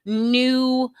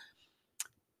new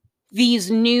this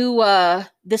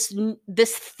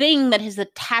thing that has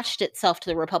attached itself to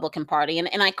the Republican Party.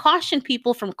 And I caution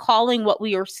people from calling what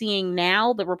we are seeing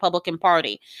now the Republican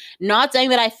Party. Not saying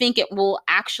that I think it will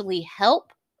actually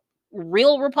help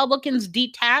real Republicans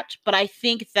detach, but I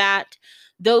think that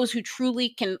those who truly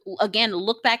can, again,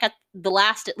 look back at the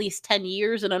last at least 10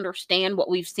 years and understand what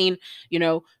we've seen,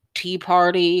 Tea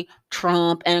Party,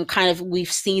 Trump, and kind of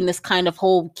we've seen this kind of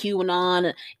whole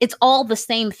QAnon. It's all the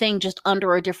same thing, just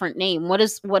under a different name. I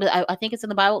think it's in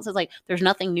the Bible. It says like there's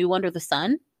nothing new under the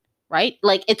sun, right?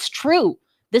 Like it's true.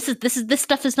 This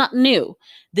stuff is not new.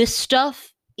 This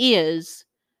stuff is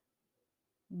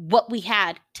what we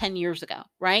had 10 years ago,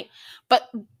 right? But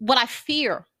what I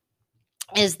fear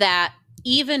is that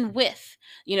even with,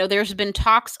 there's been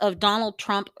talks of Donald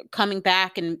Trump coming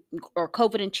back or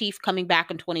COVID in chief coming back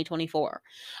in 2024.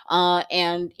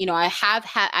 And, I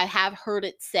have heard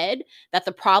it said that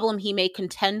the problem he may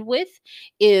contend with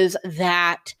is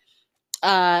that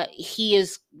he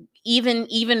is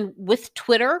even with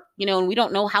Twitter, and we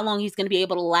don't know how long he's going to be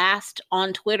able to last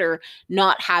on Twitter,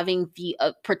 not having the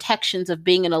protections of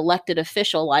being an elected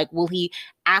official. Like, will he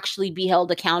actually be held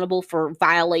accountable for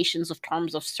violations of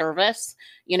terms of service?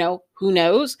 Who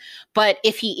knows? But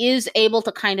if he is able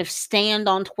to kind of stand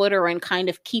on Twitter and kind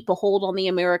of keep a hold on the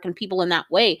American people in that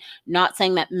way, not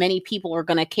saying that many people are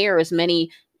going to care as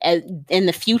many in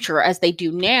the future as they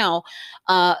do now,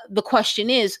 the question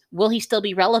is, will he still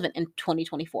be relevant in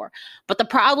 2024? But the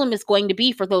problem is going to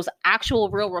be for those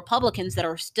actual real Republicans that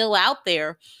are still out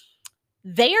there,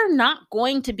 they are not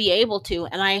going to be able to,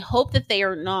 and I hope that they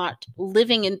are not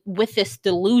living with this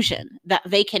delusion that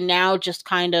they can now just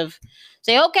kind of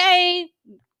say, okay,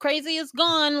 crazy is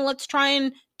gone, let's try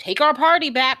and take our party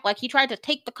back, like he tried to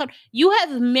take the country. You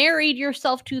have married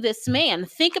yourself to this man.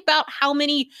 Think about how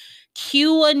many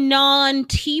QAnon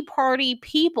Tea Party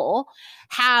people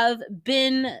have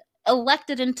been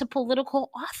elected into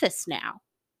political office now.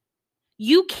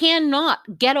 You cannot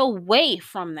get away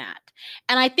from that.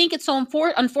 And I think it's so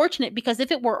unfortunate, because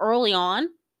if it were early on,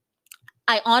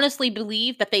 I honestly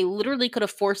believe that they literally could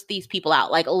have forced these people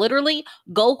out. Like, literally,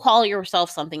 go call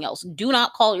yourself something else. Do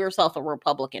not call yourself a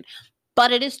Republican.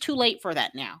 But it is too late for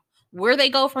that now. Where they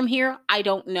go from here, I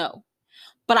don't know.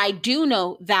 But I do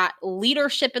know that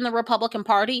leadership in the Republican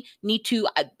Party need to,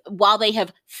 while they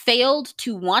have failed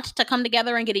to want to come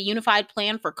together and get a unified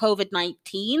plan for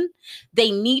COVID-19,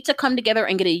 they need to come together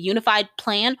and get a unified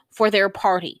plan for their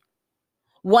party.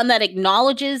 One that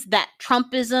acknowledges that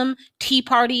Trumpism, Tea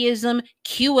Partyism,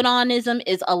 QAnonism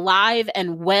is alive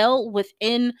and well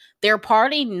within their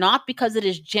party, not because it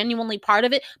is genuinely part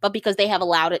of it, but because they have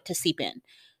allowed it to seep in.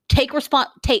 Take what's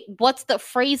the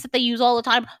phrase that they use all the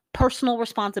time? Personal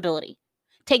responsibility.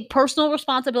 Take personal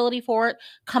responsibility for it,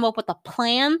 come up with a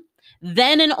plan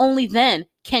Then and only then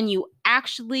can you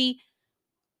actually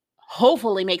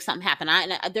hopefully make something happen.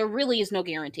 There really is no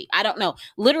guarantee. I don't know.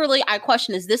 Literally, I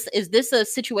question, is this a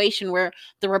situation where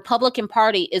the Republican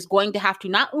Party is going to have to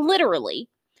not literally,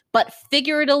 but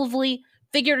figuratively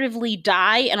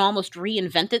die and almost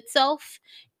reinvent itself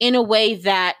in a way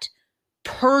that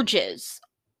purges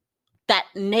that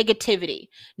negativity?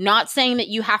 Not saying that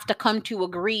you have to come to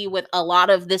agree with a lot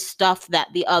of this stuff that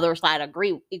the other side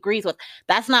agrees with.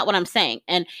 That's not what I'm saying.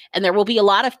 And there will be a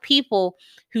lot of people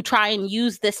who try and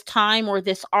use this time or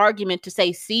this argument to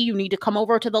say, see, you need to come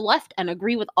over to the left and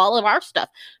agree with all of our stuff.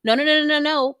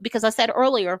 No, because I said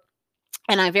earlier,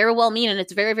 and I very well mean, and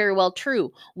it's very, very well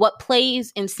true, what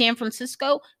plays in San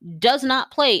Francisco does not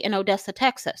play in Odessa,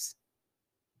 Texas.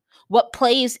 What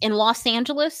plays in Los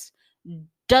Angeles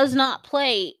does not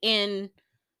play in,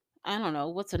 I don't know,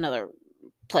 what's another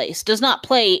place? Does not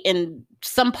play in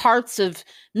some parts of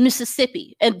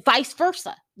Mississippi, and vice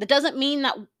versa. That doesn't mean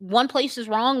that one place is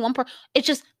wrong. It's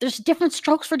just there's different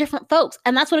strokes for different folks.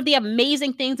 And that's one of the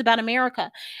amazing things about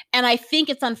America. And I think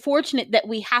it's unfortunate that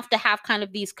we have to have kind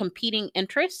of these competing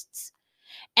interests.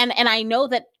 And I know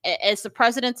that, as the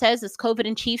president says, as COVID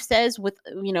in chief says, with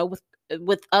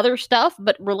other stuff,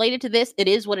 but related to this, it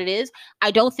is what it is.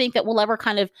 I don't think that we'll ever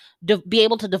kind of be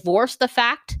able to divorce the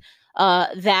fact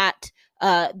that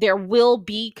there will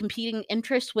be competing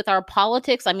interests with our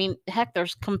politics. I mean, heck,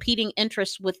 there's competing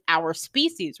interests with our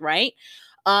species, right?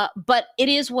 But it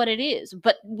is what it is.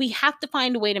 But we have to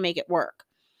find a way to make it work.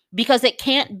 Because it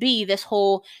can't be this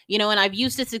whole, and I've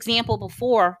used this example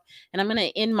before, and I'm going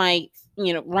to end my,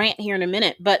 rant here in a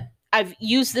minute, but I've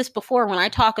used this before when I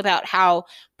talk about how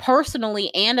personally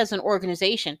and as an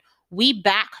organization, we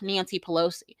back Nancy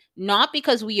Pelosi, not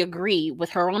because we agree with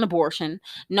her on abortion,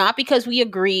 not because we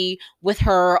agree with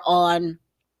her on,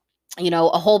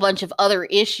 a whole bunch of other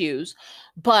issues,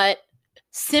 but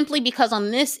simply because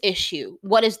on this issue,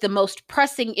 what is the most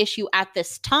pressing issue at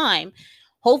this time?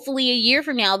 Hopefully a year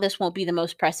from now, this won't be the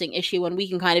most pressing issue and we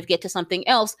can kind of get to something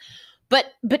else.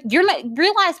 But you're not,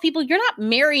 realize, people, you're not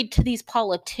married to these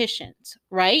politicians,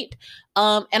 right?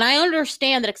 And I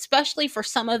understand that, especially for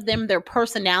some of them, their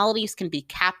personalities can be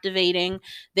captivating.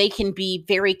 They can be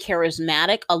very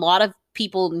charismatic. A lot of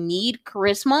people need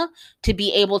charisma to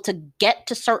be able to get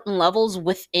to certain levels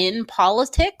within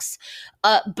politics.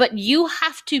 But you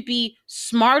have to be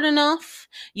smart enough.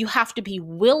 You have to be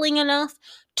willing enough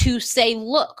to say,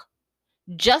 look,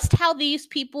 just how these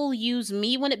people use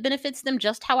me when it benefits them,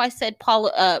 just how I said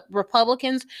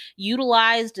Republicans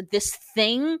utilized this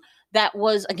thing that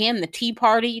was, again, the Tea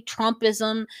Party,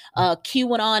 Trumpism,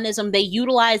 QAnonism. They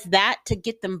utilized that to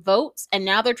get them votes, and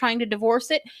now they're trying to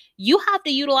divorce it. You have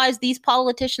to utilize these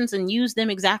politicians and use them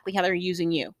exactly how they're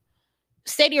using you.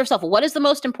 Say to yourself, what is the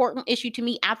most important issue to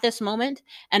me at this moment?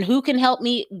 And who can help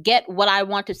me get what I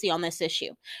want to see on this issue?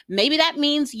 Maybe that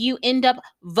means you end up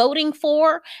voting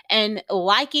for and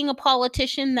liking a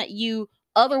politician that you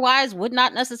otherwise would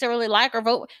not necessarily like or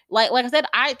vote. Like I said,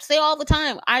 I say all the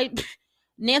time,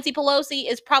 Nancy Pelosi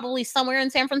is probably somewhere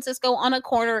in San Francisco on a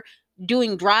corner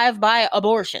doing drive-by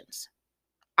abortions.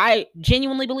 I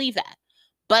genuinely believe that.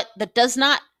 But that does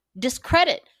not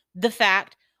discredit the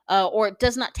fact, or it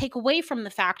does not take away from the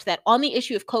fact that on the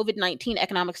issue of COVID-19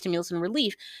 economic stimulus and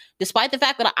relief, despite the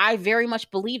fact that I very much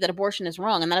believe that abortion is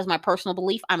wrong, and that is my personal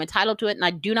belief, I'm entitled to it, and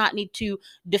I do not need to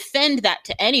defend that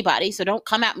to anybody, so don't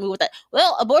come at me with that,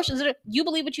 well, abortion is, you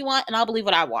believe what you want, and I'll believe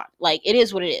what I want. Like, it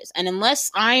is what it is. And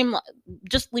unless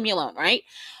just leave me alone, right?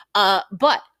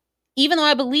 But even though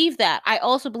I believe that, I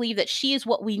also believe that she is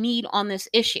what we need on this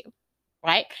issue.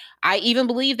 Right? I even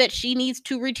believe that she needs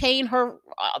to retain her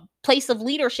place of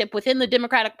leadership within the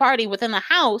Democratic Party, within the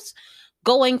House,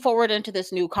 going forward into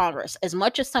this new Congress. As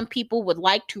much as some people would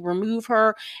like to remove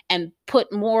her and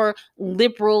put more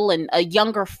liberal and a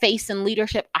younger face in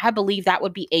leadership, I believe that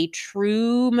would be a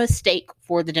true mistake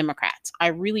for the Democrats. I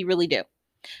really, really do.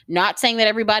 Not saying that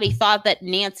everybody thought that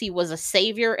Nancy was a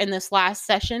savior in this last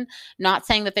session. Not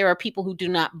saying that there are people who do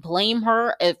not blame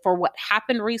her for what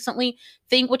happened recently.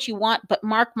 Think what you want, but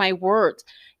mark my words.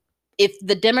 If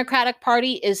the Democratic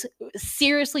Party is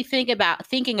seriously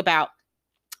thinking about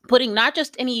putting not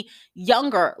just any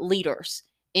younger leaders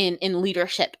in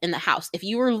leadership in the House, if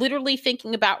you were literally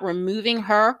thinking about removing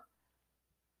her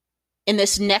in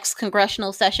this next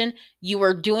congressional session, you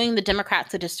are doing the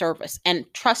Democrats a disservice. And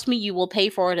trust me, you will pay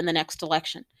for it in the next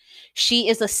election. She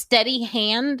is a steady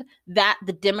hand that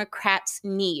the Democrats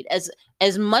need.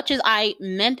 As much as I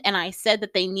meant and I said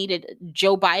that they needed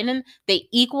Joe Biden, they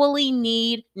equally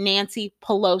need Nancy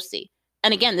Pelosi.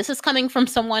 And again, this is coming from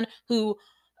someone who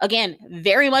again,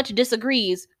 very much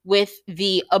disagrees with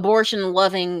the abortion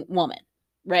loving woman,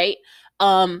 right?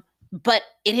 But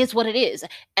it is what it is.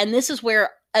 And this is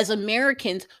where, as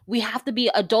Americans, we have to be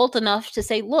adult enough to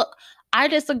say, look, I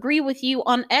disagree with you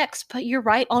on X, but you're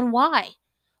right on Y.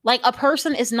 Like, a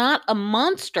person is not a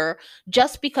monster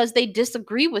just because they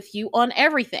disagree with you on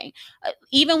everything.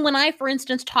 Even when I, for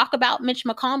instance, talk about Mitch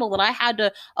McConnell, that I had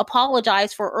to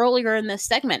apologize for earlier in this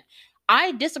segment,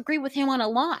 I disagree with him on a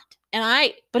lot.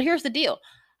 But here's the deal.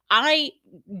 I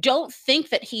don't think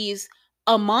that he's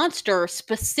a monster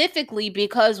specifically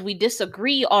because we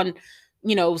disagree on,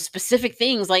 specific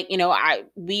things. Like,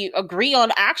 we agree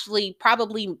on actually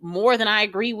probably more than I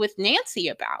agree with Nancy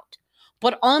about.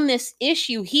 But on this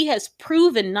issue, he has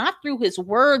proven, not through his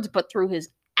words, but through his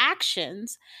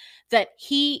actions, that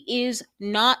he is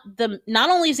not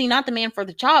only is he not the man for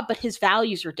the job, but his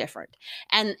values are different.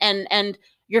 And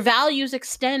your values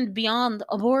extend beyond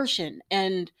abortion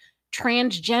and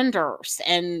transgenders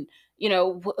and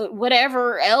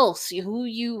whatever else, who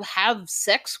you have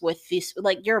sex with. These,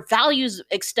 like, your values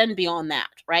extend beyond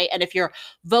that, right? And if you're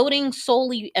voting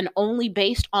solely and only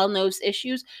based on those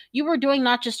issues, you are doing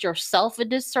not just yourself a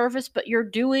disservice, but you're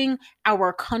doing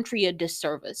our country a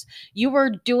disservice. You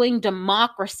are doing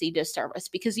democracy disservice,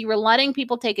 because you are letting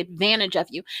people take advantage of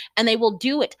you, and they will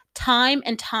do it time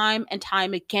and time and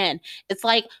time again. It's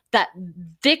like that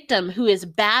victim who is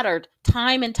battered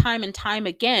time and time and time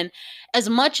again. As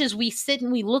much as we sit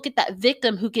and we look at that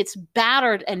victim who gets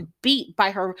battered and beat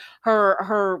by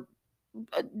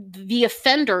the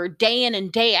offender day in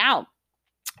and day out,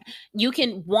 you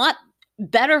can want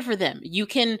better for them. You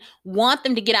can want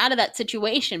them to get out of that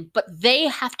situation, but they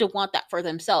have to want that for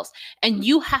themselves. And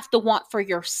you have to want for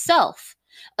yourself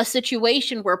a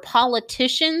situation where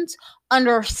politicians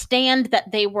understand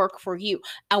that they work for you.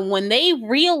 And when they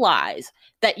realize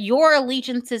that your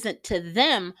allegiance isn't to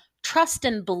them, trust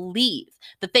and believe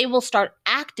that they will start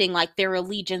acting like their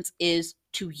allegiance is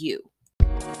to you.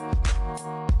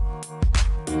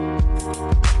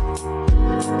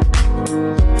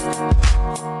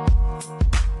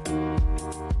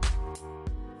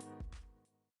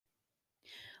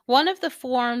 One of the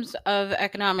forms of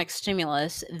economic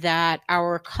stimulus that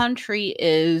our country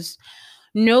is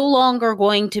no longer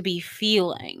going to be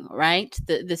feeling, right?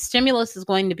 The stimulus is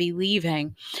going to be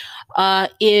leaving,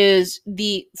 is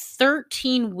the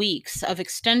 13 weeks of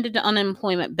extended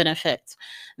unemployment benefits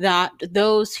that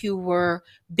those who were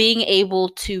being able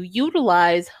to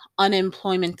utilize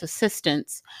unemployment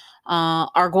assistance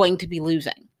are going to be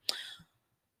losing.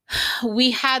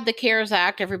 We had the CARES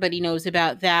Act. Everybody knows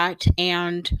about that.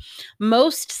 And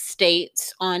most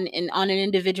states on an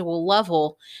individual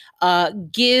level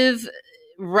give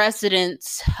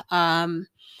residents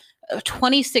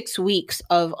 26 weeks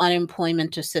of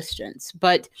unemployment assistance.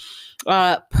 But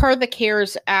per the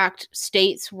CARES Act,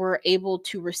 states were able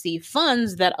to receive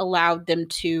funds that allowed them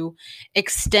to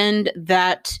extend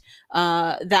that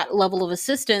level of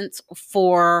assistance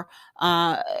for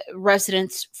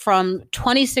residents from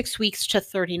 26 weeks to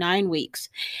 39 weeks.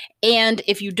 And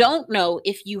if you don't know,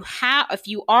 if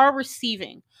you are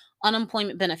receiving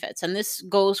unemployment benefits, and this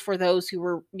goes for those who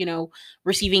were,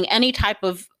 receiving any type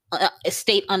of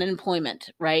state unemployment,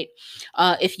 right?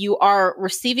 If you are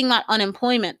receiving that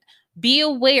unemployment, be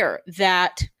aware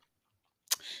that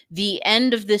the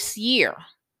end of this year,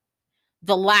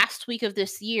 the last week of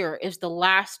this year, is the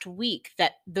last week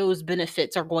that those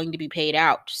benefits are going to be paid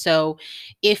out. So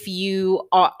if you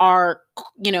are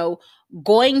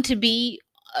going to be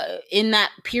in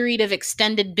that period of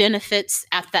extended benefits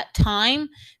at that time,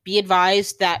 be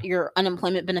advised that your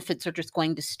unemployment benefits are just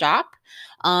going to stop.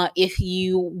 If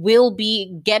you will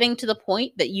be getting to the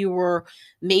point that you were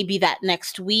maybe that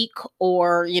next week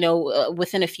or,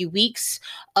 within a few weeks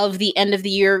of the end of the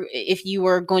year, if you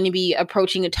are going to be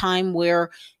approaching a time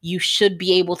where you should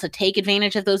be able to take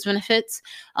advantage of those benefits,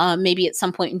 maybe at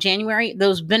some point in January,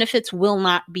 those benefits will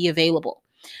not be available.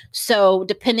 So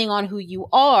depending on who you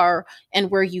are and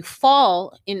where you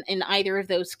fall in either of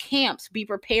those camps, be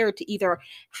prepared to either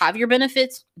have your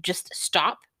benefits just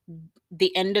stop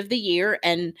the end of the year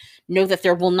and know that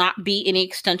there will not be any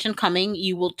extension coming.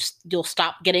 You'll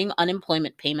stop getting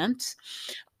unemployment payments.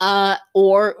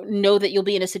 Or know that you'll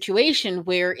be in a situation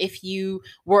where, if you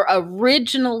were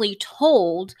originally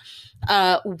told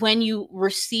when you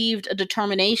received a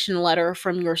determination letter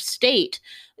from your state's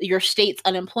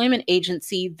unemployment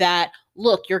agency that,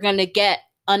 look, you're going to get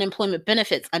unemployment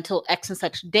benefits until X and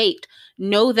such date,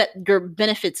 know that your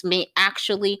benefits may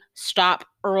actually stop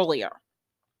earlier.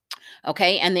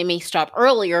 Okay, and they may stop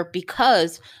earlier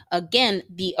because, again,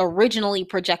 the originally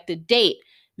projected date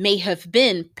may have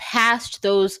been past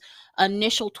those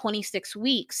initial 26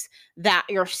 weeks that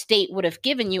your state would have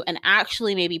given you and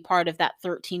actually maybe part of that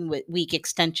 13-week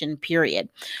extension period.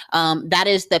 That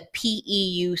is the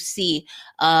PEUC,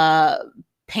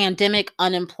 pandemic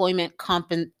employment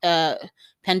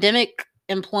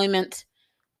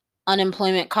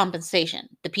unemployment compensation,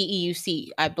 the PEUC,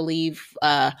 I believe,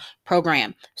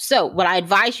 program. So what I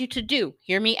advise you to do,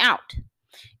 hear me out.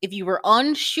 If you were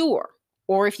unsure,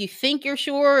 or if you think you're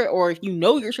sure, or if you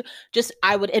know you're sure,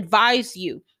 I would advise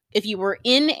you, if you were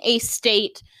in a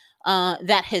state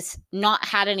that has not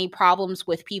had any problems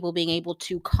with people being able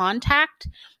to contact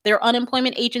their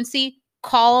unemployment agency,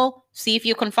 call, see if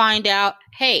you can find out,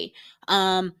 hey,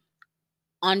 on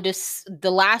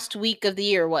the last week of the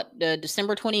year,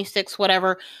 December 26th,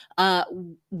 whatever,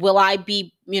 will I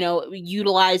be,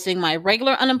 utilizing my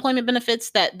regular unemployment benefits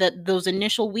that those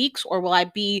initial weeks, or will I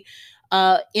be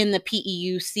in the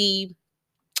PEUC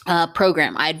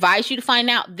program? I advise you to find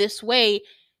out. This way,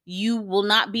 you will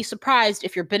not be surprised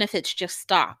if your benefits just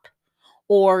stop,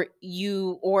 or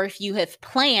if you have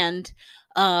planned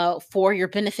for your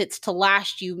benefits to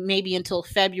last you maybe until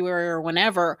February or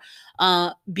whenever,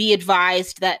 be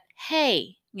advised that,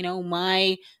 hey,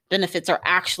 my benefits are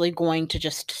actually going to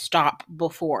just stop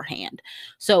beforehand.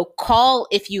 So call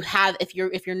if you're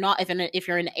in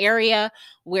an area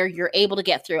where you're able to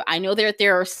get through. I know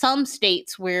there are some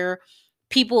states where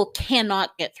people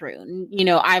cannot get through.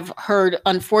 I've heard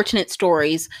unfortunate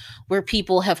stories where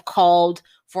people have called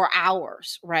for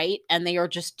hours, right? And they are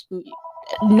just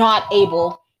not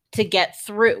able to get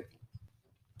through.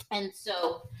 And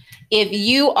so if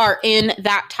you are in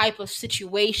that type of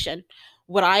situation,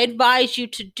 what I advise you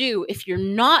to do, if you're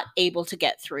not able to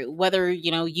get through, whether,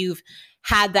 you've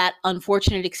had that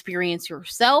unfortunate experience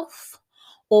yourself,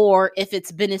 or if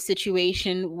it's been a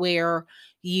situation where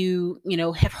you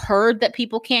have heard that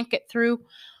people can't get through,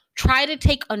 try to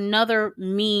take another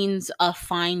means of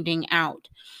finding out.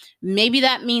 Maybe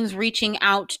that means reaching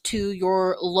out to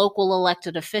your local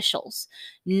elected officials.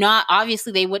 Not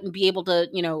obviously they wouldn't be able to,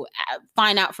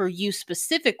 find out for you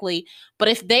specifically, but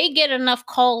if they get enough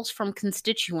calls from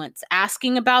constituents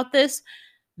asking about this,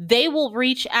 they will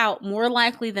reach out more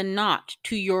likely than not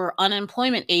to your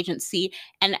unemployment agency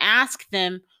and ask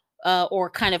them or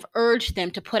kind of urge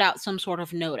them to put out some sort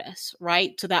of notice,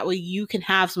 right? So that way you can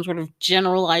have some sort of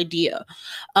general idea.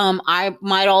 I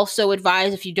might also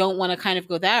advise, if you don't want to kind of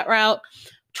go that route,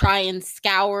 try and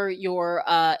scour your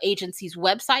agency's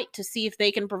website to see if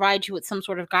they can provide you with some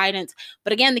sort of guidance.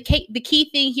 But again, the key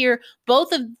thing here,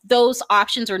 both of those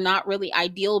options are not really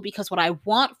ideal, because what I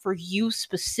want for you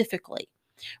specifically,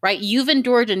 right? You've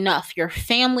endured enough. Your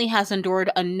family has endured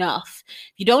enough.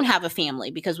 If you don't have a family,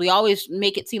 because we always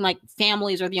make it seem like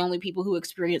families are the only people who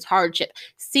experience hardship.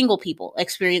 Single people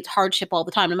experience hardship all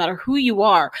the time. No matter who you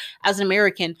are as an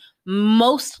American,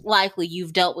 most likely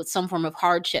you've dealt with some form of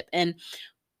hardship. And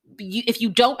if you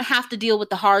don't have to deal with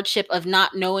the hardship of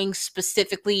not knowing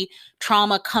specifically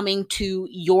trauma coming to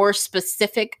your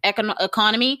specific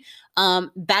economy,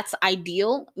 that's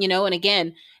ideal, and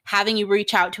again, having you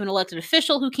reach out to an elected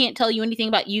official who can't tell you anything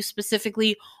about you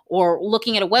specifically, or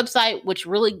looking at a website which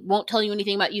really won't tell you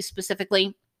anything about you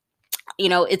specifically,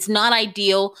 it's not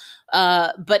ideal.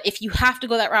 But if you have to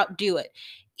go that route, do it.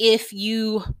 If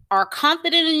you are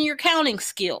confident in your counting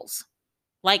skills,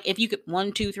 like if you could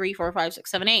 1, 2, 3, 4, 5,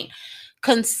 6, 7, 8,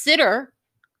 consider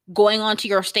going onto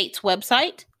your state's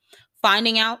website,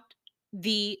 finding out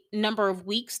the number of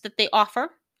weeks that they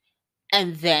offer,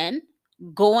 and then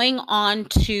going on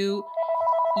to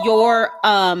your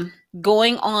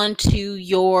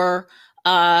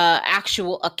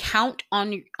actual account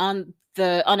on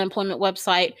the unemployment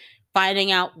website,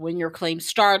 finding out when your claim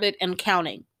started and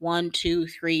counting 1, 2,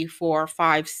 3, 4,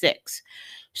 5, 6.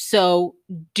 So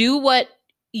do what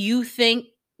you think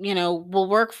will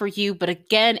work for you. But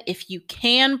again, if you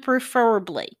can,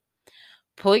 preferably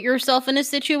put yourself in a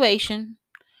situation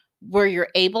where you're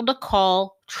able to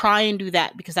call, try and do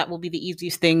that, because that will be the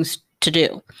easiest things to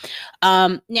do.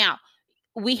 Now,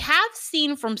 we have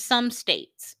seen from some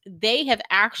states, they have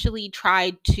actually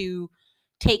tried to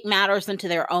take matters into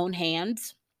their own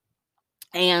hands,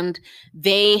 and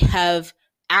they have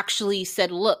actually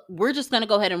said, look, we're just going to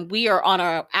go ahead and we are on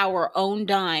our own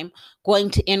dime going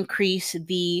to increase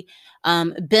the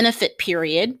benefit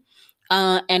period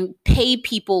and pay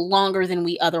people longer than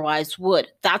we otherwise would.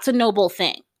 That's a noble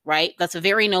thing, right? That's a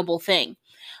very noble thing.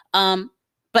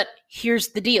 But here's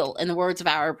the deal. In the words of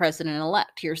our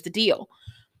president-elect, here's the deal.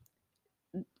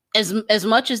 As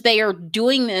much as they are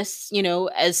doing this,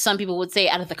 as some people would say,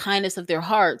 out of the kindness of their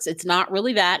hearts, it's not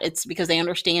really that. It's because they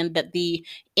understand that the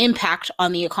impact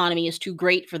on the economy is too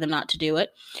great for them not to do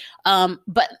it.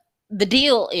 But the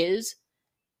deal is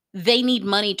they need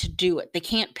money to do it. They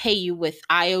can't pay you with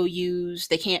IOUs.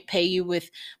 They can't pay you with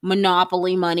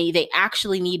monopoly money. They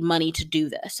actually need money to do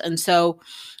this. And so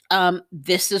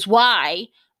this is why,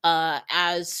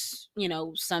 as you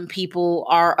know, some people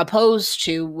are opposed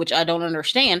to, which I don't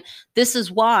understand. This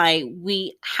is why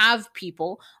we have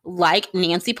people like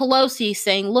Nancy Pelosi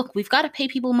saying, look, we've got to pay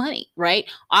people money, right?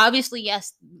 Obviously,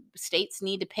 yes, states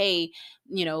need to pay,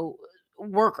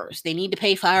 workers, they need to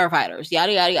pay firefighters,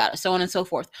 yada, yada, yada, so on and so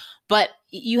forth. But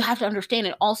you have to understand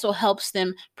it also helps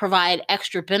them provide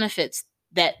extra benefits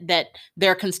that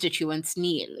their constituents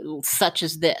need, such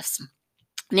as this.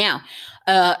 Now,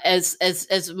 as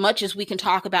much as we can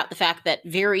talk about the fact that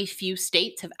very few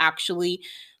states have actually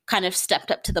kind of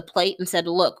stepped up to the plate and said,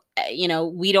 look,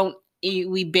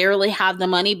 we barely have the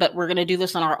money, but we're going to do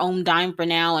this on our own dime for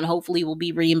now, and hopefully we'll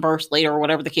be reimbursed later or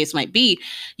whatever the case might be.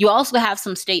 You also have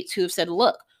some states who have said,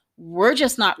 look, we're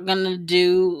just not going to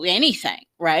do anything,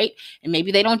 right? And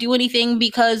maybe they don't do anything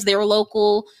because their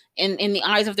local, in the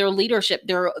eyes of their leadership,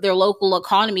 their local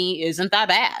economy isn't that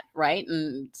bad, right?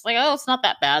 And it's like, oh, it's not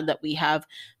that bad that we have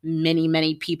many,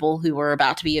 many people who are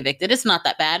about to be evicted. It's not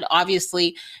that bad.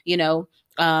 Obviously,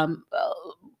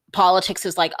 politics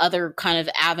is like other kind of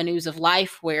avenues of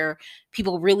life where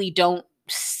people really don't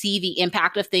see the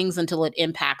impact of things until it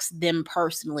impacts them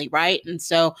personally, right? And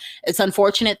so it's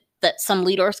unfortunate that some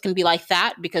leaders can be like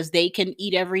that because they can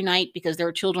eat every night, because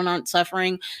their children aren't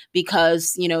suffering,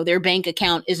 because, their bank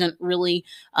account isn't really,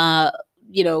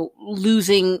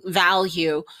 losing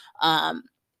value.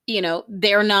 They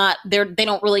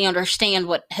don't really understand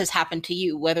what has happened to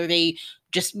you, whether they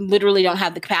just literally don't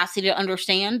have the capacity to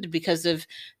understand because of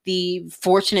the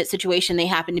fortunate situation they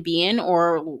happen to be in,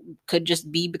 or could just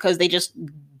be because they just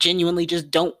genuinely just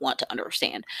don't want to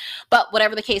understand. But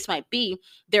whatever the case might be,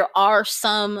 there are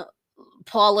some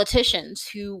politicians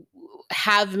who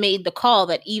have made the call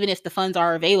that even if the funds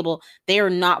are available, they are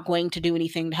not going to do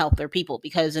anything to help their people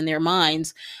because in their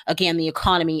minds, again, the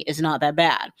economy is not that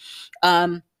bad.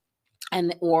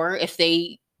 Or if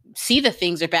they see that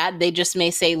things are bad, they just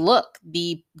may say, look,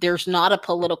 there's not a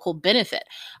political benefit.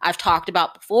 I've talked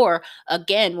about before,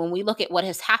 again, when we look at what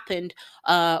has happened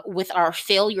with our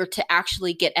failure to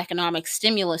actually get economic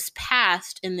stimulus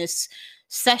passed in this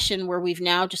session, where we've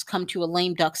now just come to a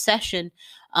lame duck session,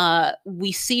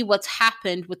 we see what's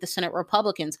happened with the Senate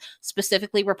Republicans,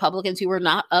 specifically Republicans who are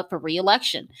not up for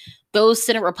re-election. Those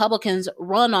Senate Republicans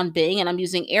run on being, and I'm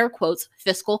using air quotes,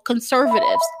 fiscal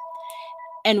conservatives.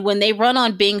 And when they run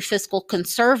on being fiscal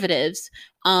conservatives,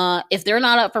 if they're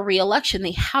not up for re-election,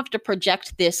 they have to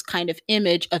project this kind of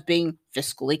image of being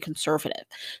fiscally conservative.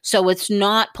 So it's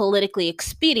not politically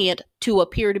expedient to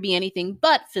appear to be anything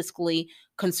but fiscally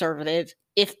conservative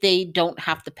if they don't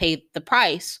have to pay the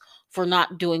price for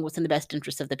not doing what's in the best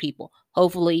interest of the people.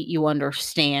 Hopefully you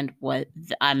understand what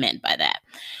I meant by that.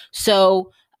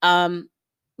 So, and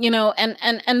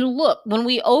look, when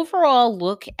we overall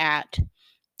look at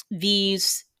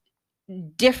these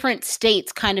different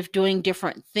states kind of doing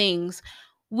different things,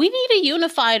 we need a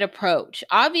unified approach.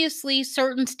 Obviously,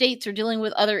 certain states are dealing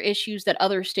with other issues that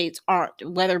other states aren't,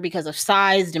 whether because of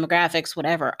size, demographics,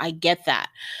 whatever. I get that.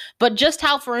 But just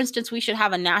how, for instance, we should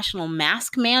have a national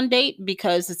mask mandate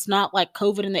because it's not like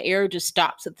COVID in the air just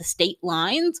stops at the state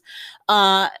lines.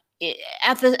 At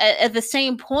the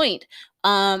same point,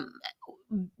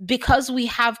 because we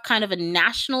have kind of a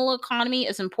national economy,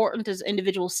 as important as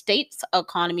individual states'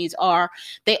 economies are,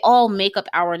 they all make up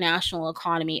our national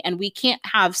economy. And we can't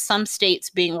have some states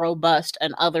being robust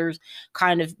and others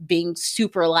kind of being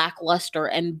super lackluster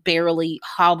and barely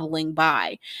hobbling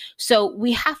by. So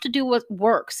we have to do what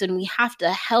works, and we have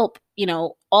to help,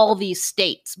 all these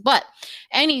states. But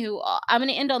anywho, I'm going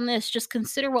to end on this. Just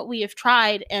consider what we have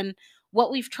tried, and what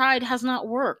we've tried has not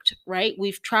worked, right?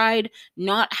 We've tried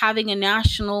not having a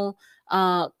national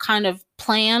kind of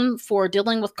plan for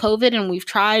dealing with COVID, and we've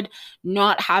tried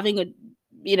not having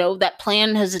that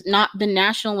plan has not been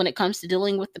national when it comes to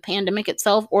dealing with the pandemic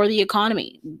itself or the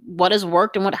economy. What has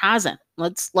worked and what hasn't?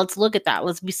 Let's look at that.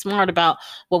 Let's be smart about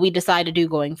what we decide to do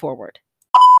going forward.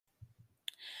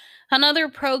 Another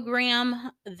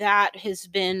program that has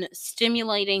been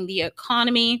stimulating the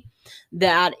economy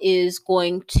that is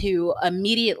going to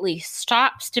immediately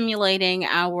stop stimulating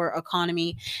our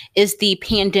economy is the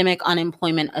Pandemic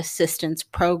Unemployment Assistance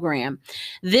Program.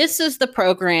 This is the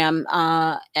program,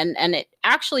 and it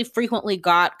actually frequently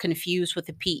got confused with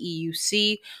the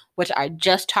PEUC, which I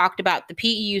just talked about. The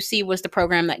PEUC was the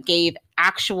program that gave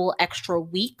actual extra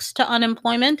weeks to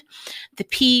unemployment. The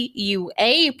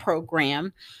PUA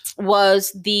program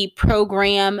was the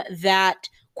program that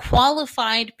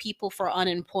qualified people for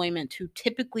unemployment who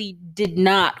typically did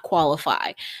not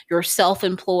qualify. Your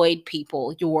self-employed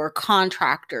people, your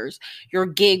contractors, your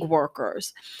gig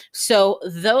workers. So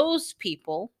those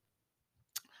people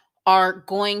are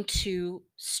going to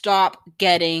stop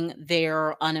getting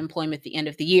their unemployment at the end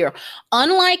of the year.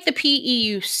 Unlike the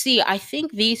PEUC, I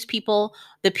think these people,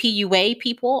 the PUA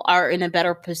people, are in a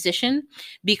better position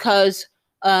because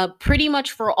pretty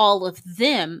much for all of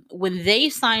them, when they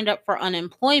signed up for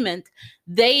unemployment,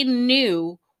 they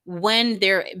knew when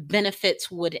their benefits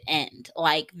would end.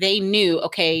 Like they knew,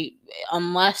 okay,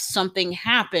 unless something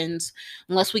happens,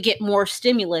 unless we get more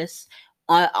stimulus,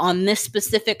 on this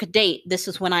specific date, this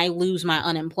is when I lose my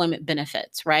unemployment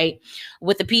benefits, right?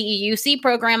 With the PEUC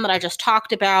program that I just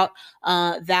talked about,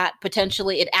 that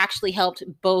potentially it actually helped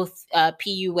both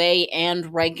PUA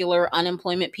and regular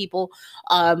unemployment people.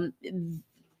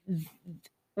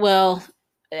 Well,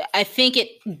 I think it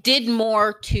did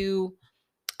more to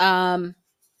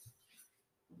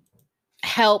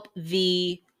help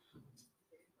the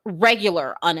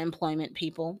regular unemployment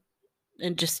people,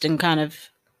 and just in kind of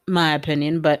my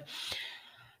opinion, but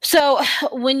so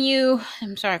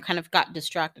I'm sorry, I kind of got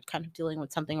distracted, kind of dealing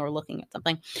with something or looking at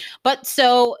something. But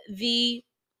so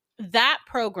that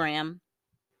program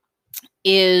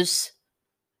is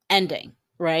ending,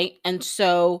 right? And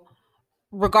so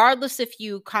regardless if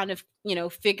you kind of,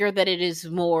 figure that it is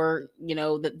more,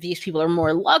 that these people are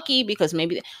more lucky because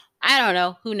maybe, I don't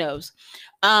know, who knows.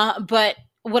 But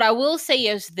what I will say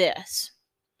is this.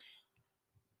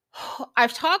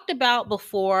 I've talked about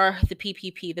before the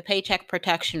PPP, the Paycheck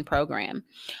Protection Program.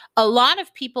 A lot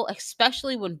of people,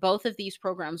 especially when both of these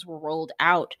programs were rolled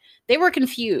out, they were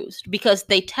confused because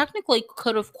they technically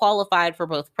could have qualified for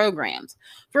both programs.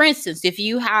 For instance, if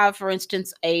you have, for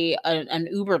instance, an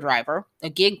Uber driver, a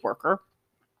gig worker,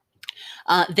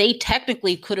 they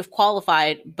technically could have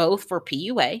qualified both for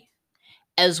PUA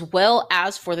as well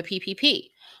as for the PPP.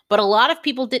 But a lot of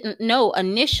people didn't know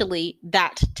initially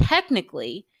that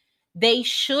technically they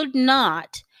should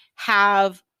not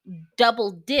have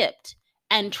double dipped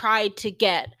and tried to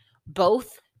get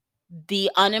both the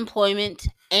unemployment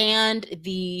and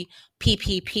the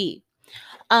PPP.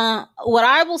 What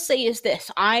I will say is this: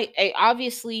 I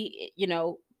obviously,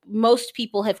 most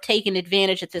people have taken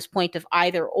advantage at this point of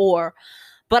either or,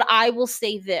 but I will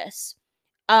say this.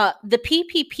 The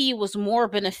PPP was more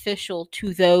beneficial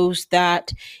to those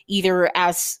that either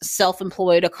as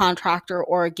self-employed, a contractor,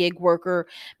 or a gig worker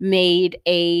made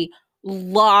a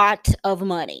lot of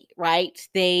money, right?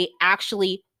 They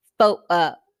actually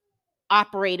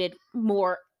operated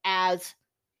more as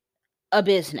a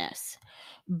business.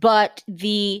 But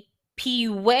the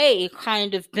PUA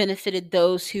kind of benefited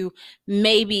those who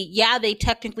maybe, yeah, they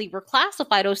technically were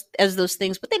classified as those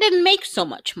things, but they didn't make so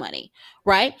much money,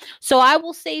 right? So I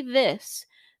will say this.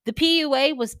 The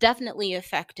PUA was definitely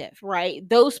effective, right?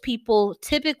 Those people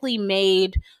typically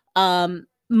made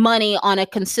money on a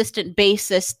consistent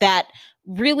basis that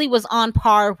really was on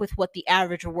par with what the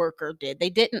average worker did.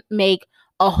 They didn't make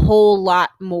a whole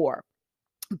lot more.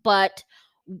 But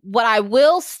what I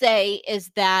will say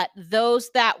is that those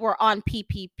that were on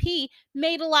PPP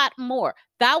made a lot more.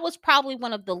 That was probably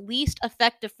one of the least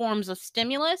effective forms of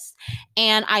stimulus.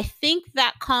 And I think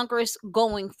that Congress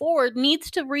going forward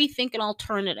needs to rethink an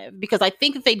alternative, because I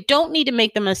think that they don't need to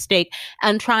make the mistake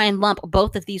and try and lump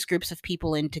both of these groups of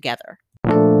people in together.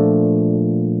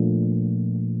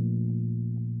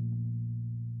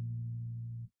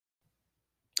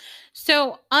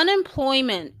 So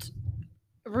unemployment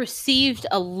received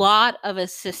a lot of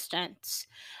assistance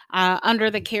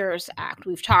under the CARES Act.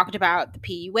 We've talked about the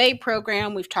PUA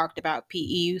program, we've talked about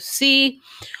PEUC,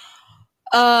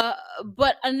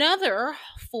 but another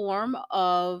form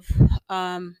of,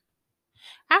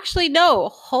 actually, no,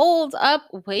 hold up,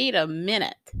 wait a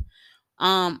minute.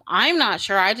 I'm not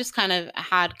sure. I just kind of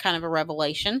had kind of a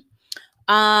revelation.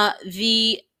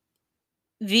 The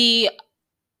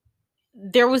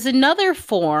there was another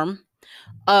form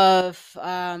of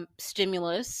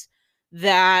stimulus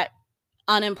that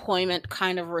unemployment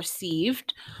kind of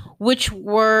received, which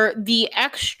were the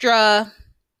extra.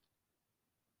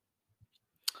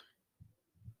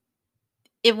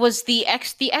 It was the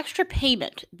extra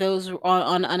payment those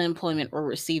on unemployment were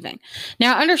receiving.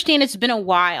 Now, I understand it's been a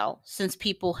while since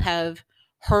people have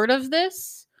heard of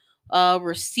this,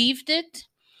 received it.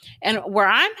 And where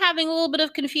I'm having a little bit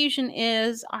of confusion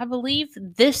is I believe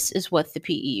this is what the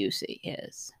PEUC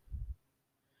is.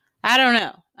 I don't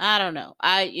know.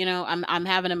 I'm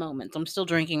having a moment. I'm still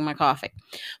drinking my coffee.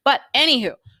 But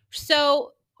anywho,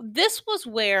 so this was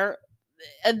where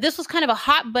this was kind of a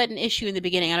hot button issue in the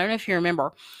beginning. I don't know if you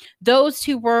remember. Those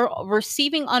who were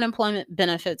receiving unemployment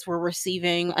benefits were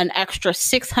receiving an extra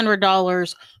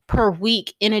 $600 per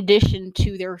week in addition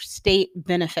to their state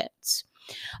benefits.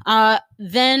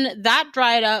 Then that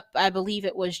dried up, I believe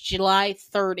it was July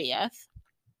 30th.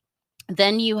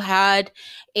 Then you had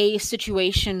a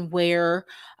situation where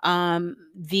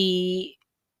the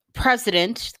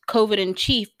president, COVID in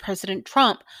chief, President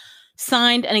Trump,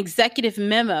 signed an executive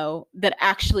memo that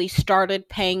actually started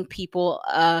paying people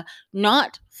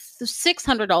not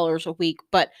 $600 a week,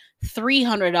 but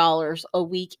 $300 a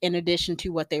week in addition to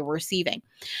what they were receiving.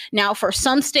 Now, for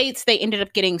some states, they ended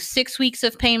up getting 6 weeks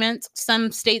of payments.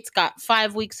 Some states got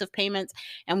 5 weeks of payments.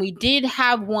 And we did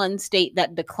have one state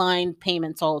that declined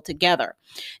payments altogether.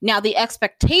 Now, the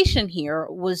expectation here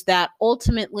was that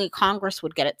ultimately Congress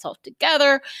would get itself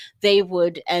together. They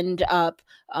would end up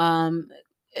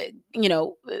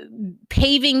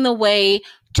paving the way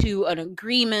to an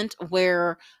agreement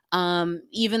where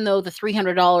even though the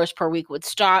 $300 per week would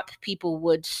stop, people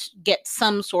would get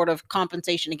some sort of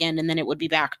compensation again, and then it would be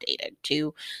backdated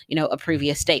to, a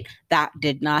previous date. That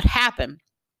did not happen.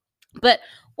 But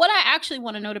what I actually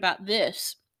want to note about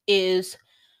this is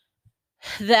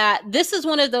that this is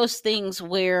one of those things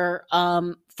where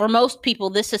for most people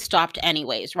this has stopped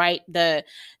anyways, right? The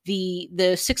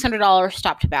 $600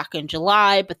 stopped back in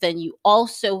July, but then you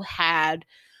also had,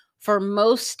 for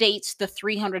most states, the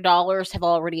 $300 have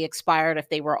already expired if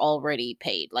they were already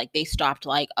paid. Like they stopped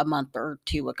like a month or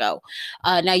two ago.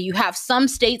 Now you have some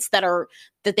states that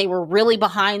they were really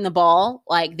behind the ball,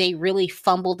 like they really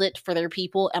fumbled it for their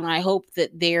people, and I hope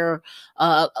that their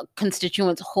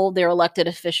constituents hold their elected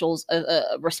officials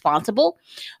responsible.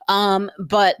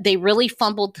 But they really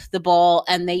fumbled the ball,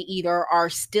 and they either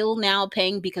are still now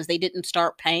paying because they didn't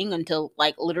start paying until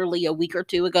like literally a week or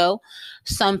two ago.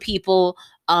 Some people,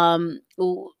 I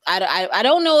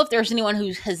don't know if there's anyone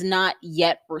who has not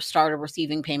yet started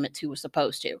receiving payments who was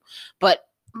supposed to, but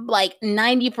like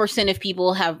 90% of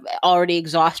people have already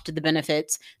exhausted the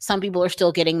benefits. Some people are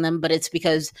still getting them, but it's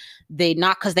because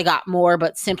not because they got more,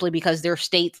 but simply because their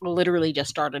states literally just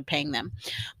started paying them.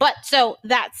 But so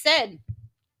that said,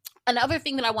 another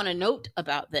thing that I want to note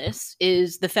about this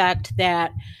is the fact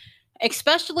that,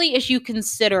 especially as you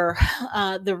consider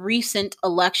the recent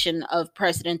election of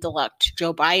President-elect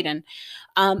Joe Biden,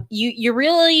 you're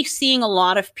really seeing a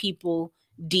lot of people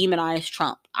demonize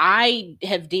Trump. I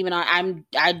have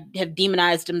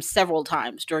demonized him several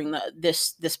times during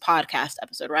this podcast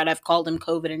episode, right? I've called him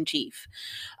COVID in chief.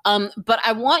 But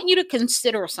I want you to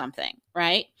consider something,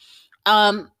 right?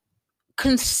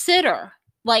 Consider,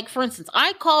 like, for instance,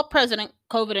 I call President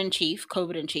COVID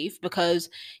in chief because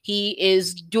he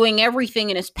is doing everything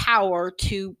in his power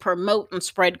to promote and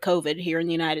spread COVID here in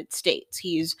the United States.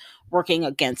 He's working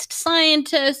against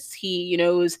scientists. He,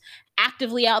 is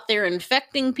actively out there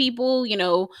infecting people.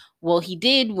 He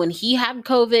did when he had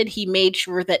COVID. He made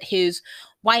sure that his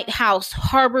White House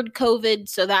harbored COVID,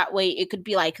 so that way it could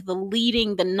be like the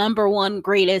number one,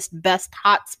 greatest, best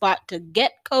hotspot to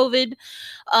get COVID.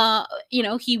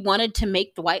 He wanted to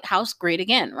make the White House great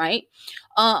again, right?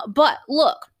 But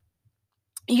look,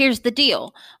 here's the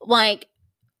deal. Like,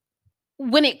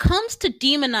 when it comes to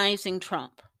demonizing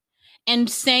Trump and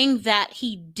saying that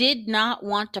he did not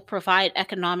want to provide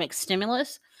economic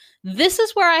stimulus, this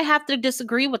is where I have to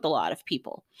disagree with a lot of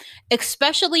people,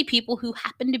 especially people who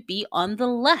happen to be on the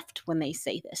left when they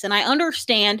say this. And I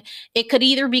understand it could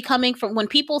either be coming from when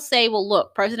people say, well,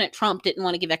 look, President Trump didn't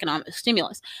want to give economic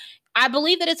stimulus. I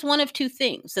believe that it's one of two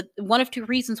things, one of two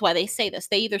reasons why they say this.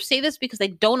 They either say this because they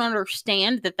don't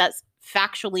understand that that's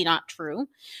factually not true,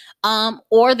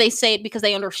 or they say it because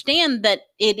they understand that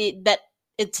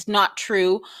it's not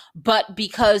true, but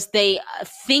because they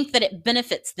think that it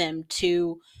benefits them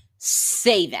to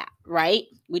say that, right?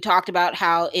 We talked about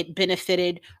how it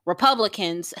benefited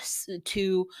Republicans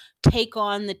to take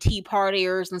on the Tea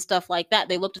Partiers and stuff like that.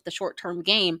 They looked at the short-term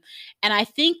game. And I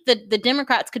think that the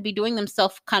Democrats could be doing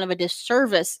themselves kind of a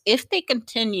disservice if they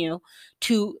continue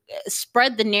to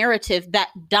spread the narrative that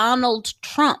Donald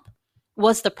Trump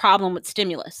was the problem with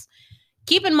stimulus.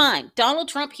 Keep in mind, Donald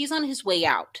Trump, he's on his way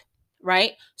out,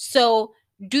 right? So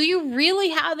do you really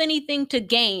have anything to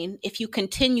gain if you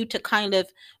continue to kind of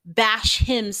bash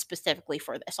him specifically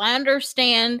for this? I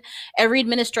understand every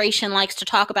administration likes to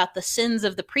talk about the sins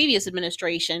of the previous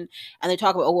administration, and they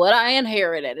talk about what I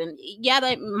inherited. And yeah,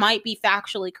 that might be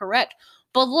factually correct.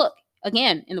 But look,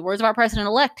 again, in the words of our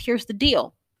president-elect, here's the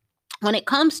deal. When it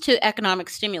comes to economic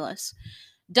stimulus,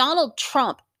 Donald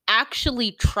Trump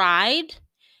actually tried.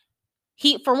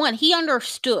 For one, he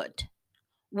understood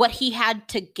what he had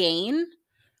to gain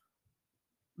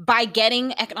by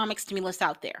getting economic stimulus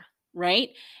out there, right?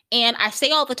 And I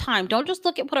say all the time, don't just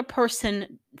look at what a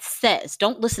person says.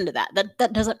 Don't listen to that.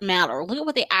 That doesn't matter. Look at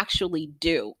what they actually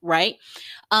do, right?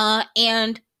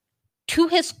 And to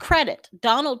his credit,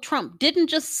 Donald Trump didn't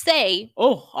just say,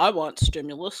 "Oh, I want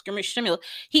stimulus, give me stimulus."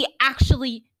 He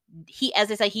actually,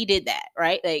 as I say, he did that,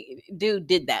 right? Like, dude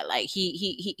did that. Like,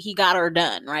 he got her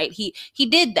done, right? He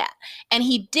did that, and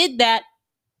he did that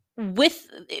with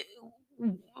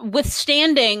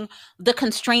withstanding the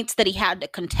constraints that he had to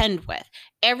contend with.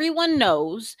 Everyone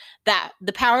knows that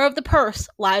the power of the purse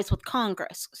lies with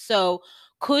Congress. So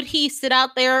could he sit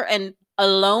out there and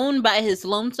alone by his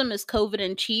lonesome as COVID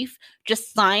in chief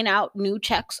just sign out new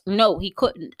checks? No, he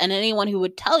couldn't. And anyone who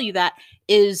would tell you that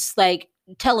is like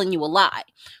telling you a lie.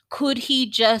 Could he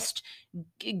just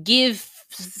give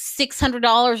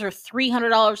 $600 or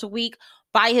 $300 a week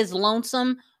by his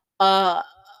lonesome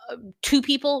to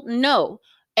people? No.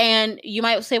 And you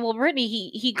might say, well, Brittany,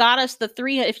 he got us the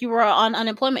if you were on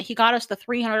unemployment, he got us the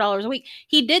 $300 a week.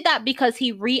 He did that because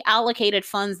he reallocated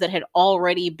funds that had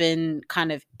already been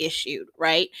kind of issued,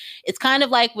 right? It's kind of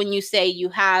like when you say you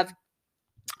have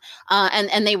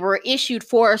and they were issued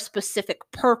for a specific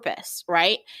purpose,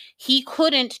 right? He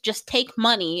couldn't just take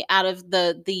money out of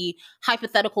the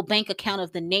hypothetical bank account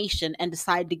of the nation and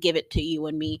decide to give it to you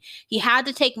and me. He had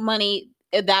to take money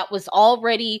that was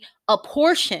already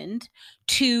apportioned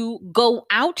to go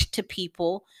out to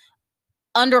people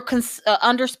under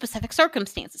specific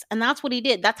circumstances, and that's what he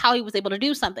did. That's how he was able to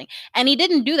do something, and he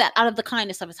didn't do that out of the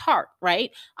kindness of his heart,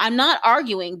 right? I'm not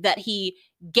arguing that he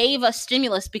gave us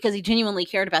stimulus because he genuinely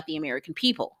cared about the American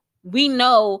people. We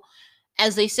know,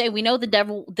 as they say, we know the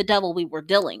devil we were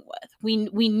dealing with.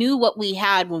 We knew what we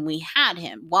had when we had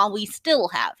him, while we still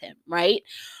have him, right?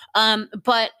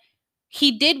 But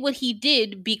he did what he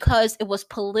did because it was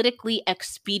politically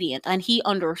expedient, and he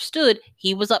understood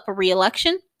he was up for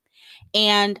re-election.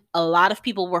 And a lot of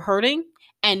people were hurting,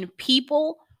 and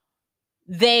people,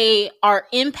 they are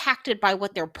impacted by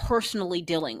what they're personally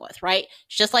dealing with, right?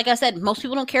 Just like I said, most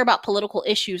people don't care about political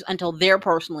issues until they're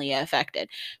personally affected.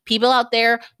 People out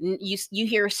there, you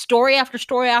hear story after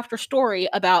story after story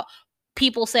about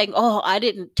people saying, "Oh, I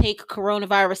didn't take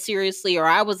coronavirus seriously," or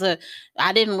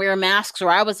I didn't wear masks," or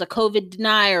 "I was a COVID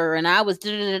denier," and "I was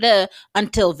da da da da,"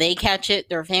 until they catch it,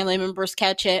 their family members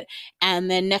catch it,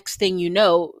 and then next thing you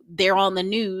know, they're on the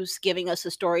news giving us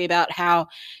a story about how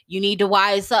you need to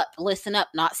wise up, listen up.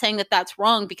 Not saying that that's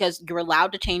wrong, because you're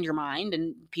allowed to change your mind,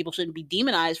 and people shouldn't be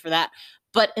demonized for that.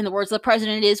 But in the words of the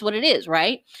president, it is what it is,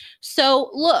 right?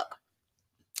 So look,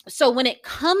 so when it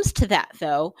comes to that,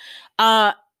 though,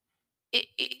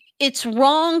 it's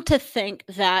wrong to think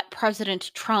that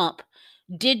President Trump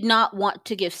did not want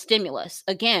to give stimulus.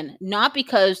 Again, not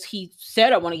because he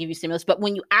said, "I want to give you stimulus," but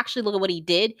when you actually look at what he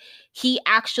did, he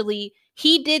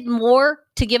did more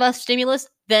to give us stimulus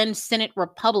than Senate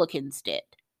Republicans did.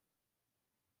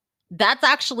 That's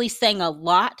actually saying a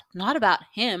lot, not about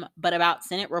him, but about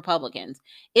Senate Republicans.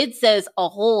 It says a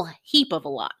whole heap of a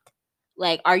lot.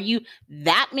 Like,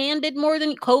 that man did more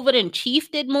than COVID in chief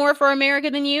did more for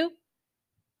America than you?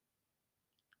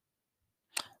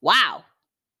 Wow.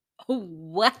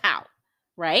 Wow.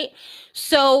 Right?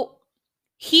 So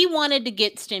he wanted to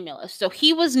get stimulus. So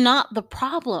he was not the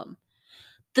problem.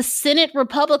 The Senate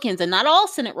Republicans, and not all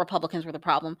Senate Republicans were the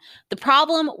problem. The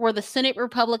problem were the Senate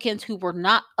Republicans who were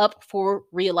not up for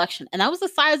re-election. And that was a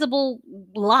sizable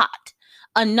lot.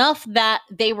 Enough that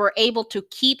they were able to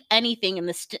keep anything in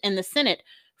the Senate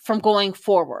from going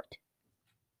forward.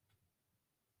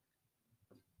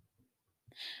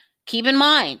 Keep in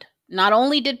mind, not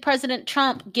only did President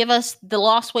Trump give us the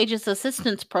lost wages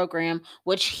assistance program,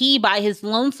 which he by his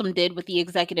lonesome did with the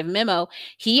executive memo,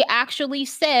 he actually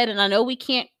said, and I know we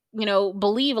can't,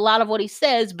 believe a lot of what he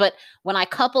says, but when I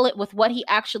couple it with what he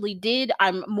actually did,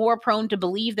 I'm more prone to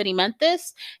believe that he meant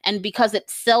this. And because it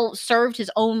served his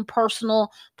own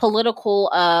personal political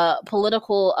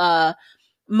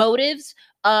motives,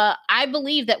 I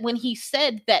believe that when he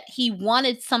said that he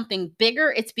wanted something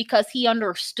bigger, it's because he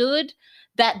understood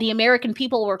that the American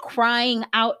people were crying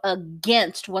out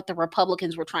against what the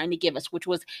Republicans were trying to give us, which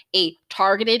was a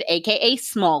targeted, aka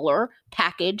smaller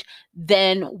package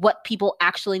than what people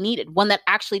actually needed. One that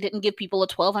actually didn't give people a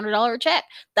 $1,200 check.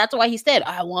 That's why he said,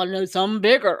 "I wanted something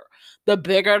bigger. The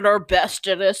bigger the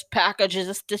bestest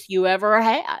packages this you ever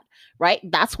had." Right?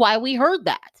 That's why we heard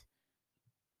that.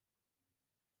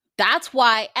 That's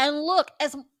why. And look,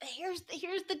 here's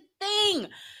the thing.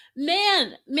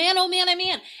 Man, oh man, oh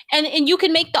man. And you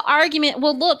can make the argument,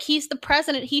 well, look, he's the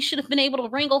president. He should have been able to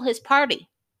wrangle his party.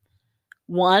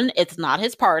 One, it's not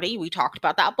his party. We talked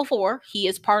about that before. He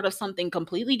is part of something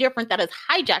completely different that has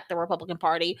hijacked the Republican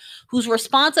Party, whose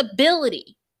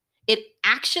responsibility it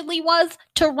actually was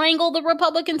to wrangle the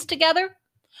Republicans together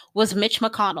was Mitch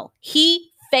McConnell.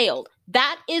 He failed.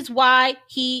 That is why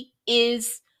he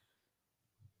is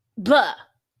blah.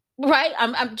 Right?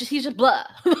 He's just blah.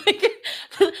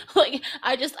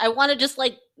 I want to just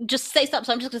say something.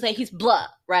 So I'm just gonna say he's blah,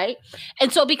 right?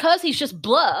 And so because he's just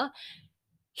blah,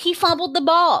 he fumbled the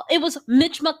ball. It was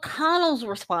Mitch McConnell's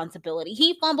responsibility.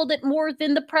 He fumbled it more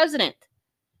than the president.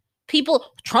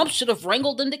 Trump should have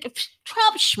wrangled in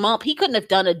Trump schmump. He couldn't have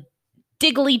done a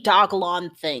diggly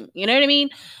dog-lawn thing. You know what I mean?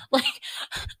 Like,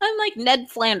 I'm like Ned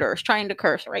Flanders trying to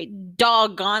curse, right?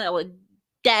 Doggone it.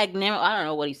 Dagnam. I don't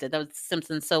know what he said. That was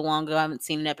Simpsons so long ago. I haven't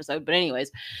seen an episode. But anyways.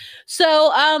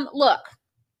 So, look.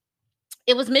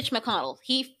 It was Mitch McConnell.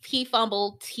 He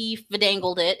fumbled. He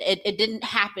fadangled it. It didn't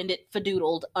happen. It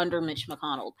fadoodled under Mitch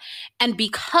McConnell. And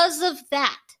because of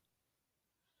that,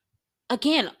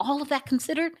 again, all of that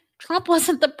considered, Trump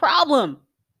wasn't the problem.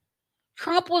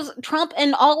 Trump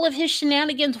and all of his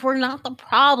shenanigans were not the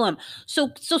problem. So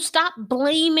stop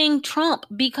blaming Trump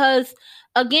because,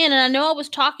 again, and I know I was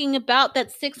talking about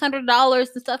that $600 and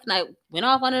stuff, and I went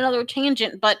off on another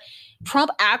tangent, but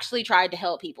Trump actually tried to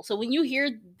help people. So when you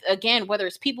hear, again, whether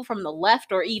it's people from the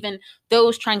left or even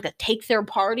those trying to take their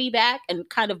party back and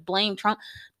kind of blame Trump,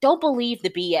 don't believe the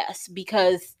BS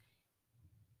because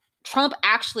Trump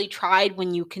actually tried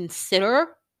when you consider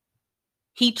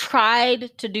he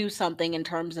tried to do something in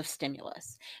terms of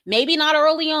stimulus. Maybe not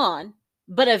early on,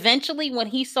 but eventually when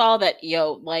he saw that,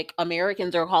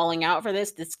 Americans are calling out for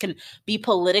this can be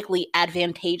politically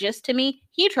advantageous to me,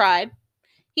 he tried.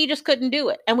 He just couldn't do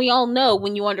it. And we all know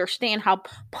when you understand how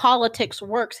politics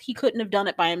works, he couldn't have done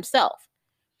it by himself.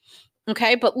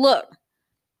 Okay, but look.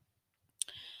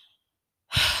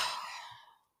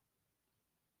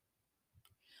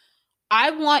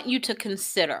 I want you to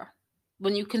consider,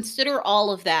 when you consider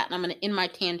all of that, and I'm going to end my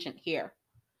tangent here,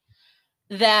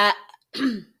 that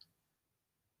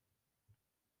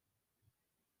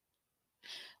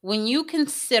when you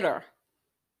consider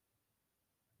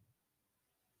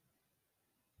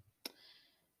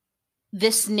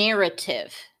this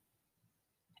narrative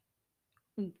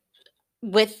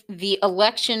with the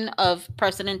election of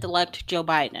President-elect Joe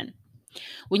Biden,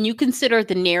 when you consider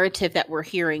the narrative that we're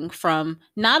hearing from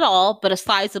not all, but a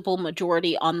sizable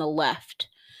majority on the left,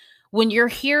 when you're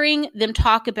hearing them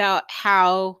talk about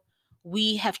how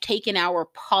we have taken our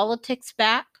politics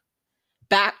back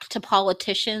to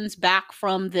politicians, back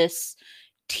from this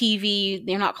TV,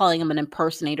 they're not calling him an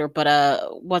impersonator,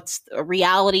 but what's a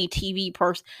reality TV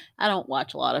person? I don't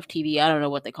watch a lot of TV. I don't know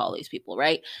what they call these people,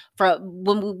 right? From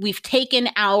when we've taken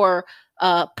our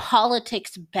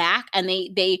politics back, and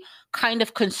they kind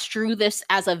of construe this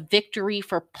as a victory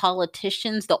for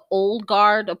politicians, the old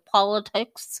guard of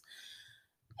politics.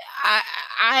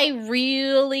 I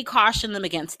really caution them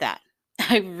against that.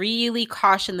 I really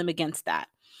caution them against that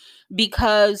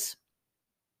because,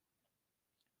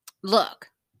 look,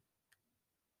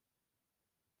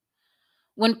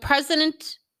 when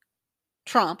President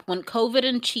Trump, when COVID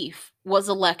in chief was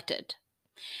elected,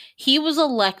 he was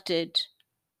elected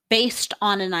based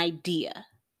on an idea.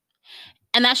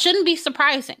 And that shouldn't be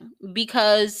surprising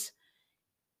because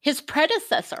his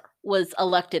predecessor was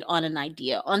elected on an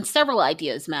idea, on several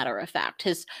ideas, matter of fact.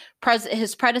 His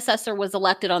predecessor was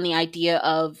elected on the idea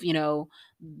of,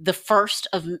 the first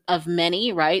of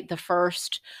many, right? The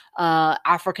first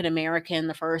African-American,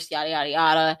 the first yada, yada,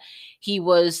 yada. He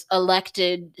was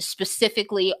elected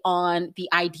specifically on the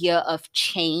idea of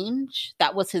change.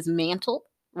 That was his mantle,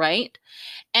 right?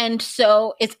 And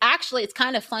so it's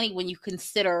kind of funny when you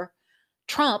consider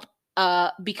Trump,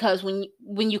 because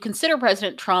when you consider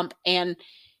President Trump and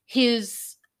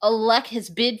his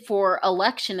bid for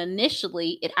election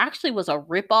initially, it actually was a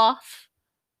ripoff,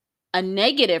 a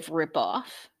negative ripoff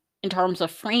in terms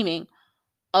of framing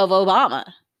of Obama,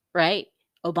 right?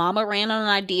 Obama ran on an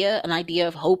idea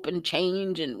of hope and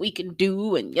change, and we can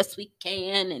do, and yes we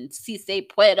can, and si se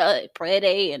puede,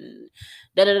 and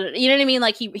da da da. You know what I mean?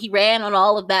 Like he ran on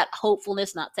all of that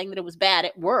hopefulness. Not saying that it was bad.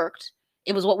 It worked.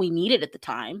 It was what we needed at the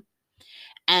time.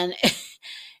 And,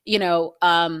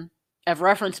 I've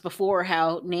referenced before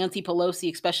how Nancy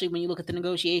Pelosi, especially when you look at the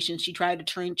negotiations, she tried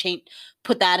to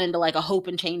put that into like a hope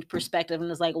and change perspective. And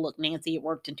it's like, look, Nancy, it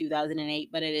worked in 2008,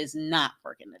 but it is not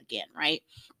working again, right?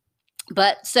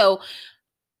 But so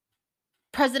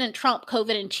President Trump,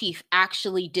 COVID in chief,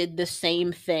 actually did the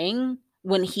same thing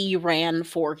when he ran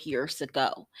 4 years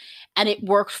ago. And it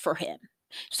worked for him.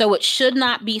 So it should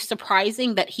not be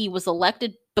surprising that he was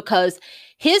elected because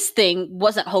his thing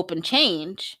wasn't hope and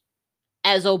change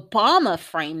as Obama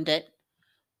framed it,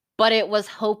 but it was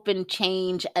hope and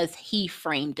change as he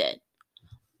framed it.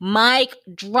 Mic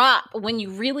drop. When you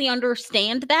really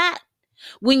understand that,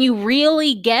 when you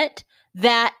really get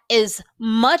that, as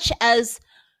much as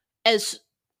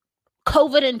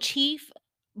COVID in chief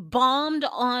bombed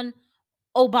on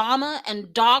Obama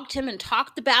and dogged him and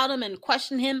talked about him and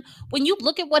questioned him, when you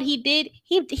look at what he did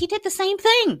the same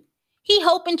thing. He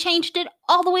hope and changed it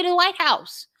all the way to the White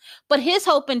House. But his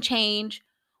hope and change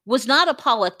was not a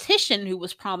politician who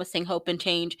was promising hope and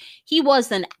change. He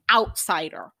was an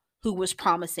outsider who was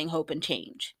promising hope and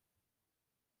change.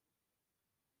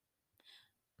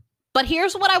 But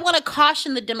here's what I want to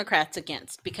caution the Democrats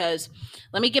against, because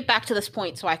let me get back to this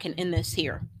point so I can end this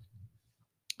here.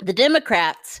 The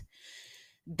Democrats,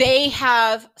 they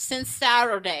have, since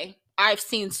Saturday, I've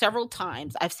seen several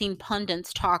times, I've seen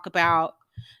pundits talk about,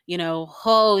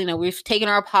 we've taken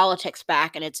our politics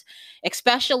back, and it's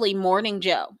especially Morning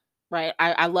Joe, right?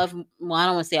 I love, well, I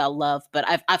don't want to say I love, but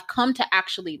I've come to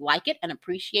actually like it and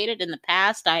appreciate it. In the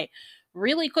past, I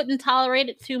really couldn't tolerate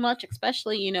it too much,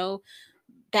 especially,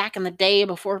 back in the day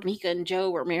before Mika and Joe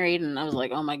were married, and I was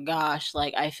like, oh my gosh,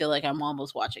 like I feel like I'm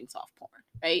almost watching soft porn,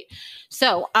 right?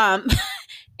 So,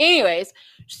 anyways,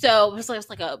 so it was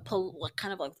like a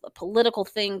kind of like a political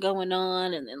thing going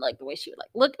on, and then like the way she would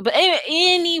like look, but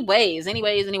anyways.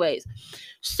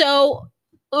 So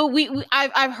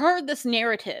I've heard this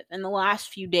narrative in the last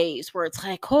few days where it's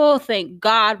like, oh, thank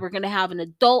God we're going to have an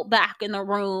adult back in the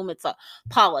room. It's a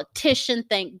politician,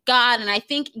 thank God. And I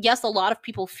think, yes, a lot of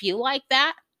people feel like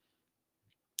that.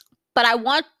 But I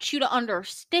want you to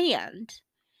understand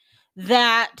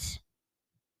that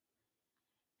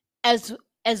as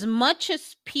much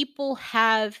as people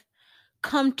have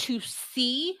come to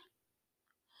see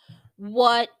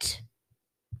what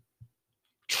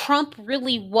Trump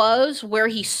really was, where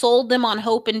he sold them on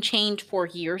hope and change 4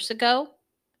 years ago,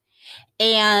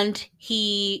 and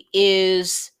he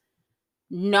is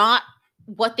not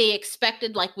what they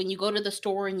expected. Like when you go to the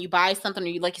store and you buy something, or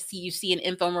you see an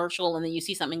infomercial, and then you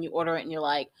see something and you order it, and you're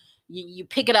like, you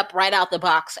pick it up right out the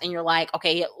box, and you're like,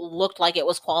 okay, it looked like it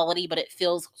was quality, but it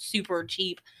feels super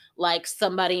cheap, like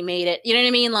somebody made it. You know what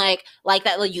I mean? Like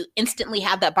that, like you instantly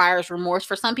have that buyer's remorse.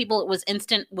 For some people, it was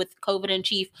instant with COVID in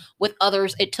chief. With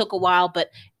others, it took a while, but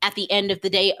at the end of the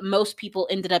day, most people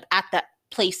ended up at that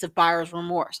place of buyer's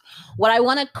remorse. What I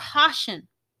want to caution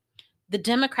the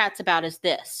Democrats about is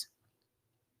this.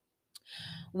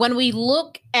 When we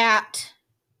look at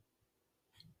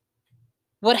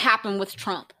what happened with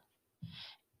Trump,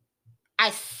 I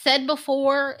said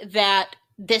before that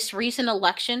this recent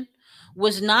election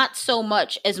was not so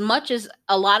much as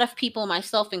a lot of people,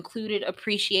 myself included,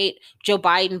 appreciate Joe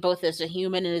Biden both as a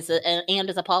human and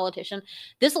as a politician.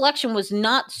 This election was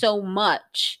not so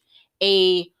much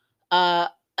a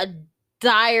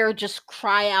dire just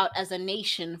cry out as a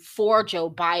nation for Joe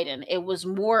Biden. It was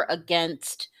more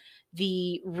against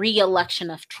the re-election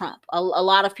of Trump. A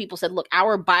lot of people said, look,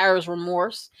 our buyer's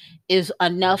remorse is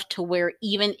enough to where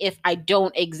even if I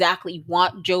don't exactly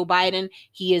want Joe Biden,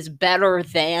 he is better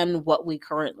than what we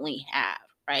currently have,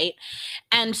 right?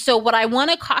 And so what I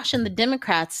want to caution the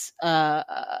Democrats to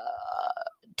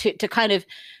kind of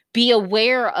be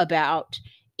aware about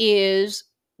is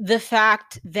the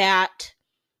fact that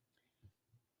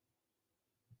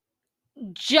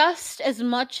just as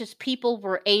much as people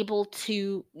were able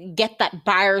to get that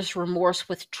buyer's remorse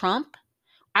with Trump,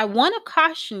 I want to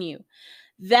caution you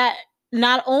that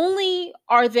not only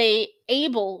are they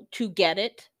able to get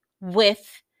it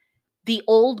with the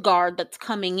old guard that's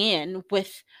coming in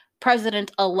with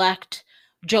President-elect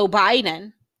Joe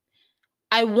Biden,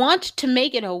 I want to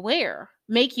make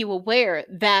you aware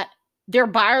that their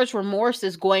buyer's remorse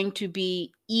is going to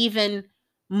be even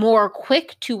more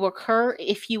quick to occur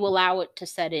if you allow it to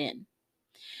set in.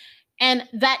 And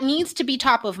that needs to be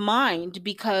top of mind,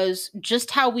 because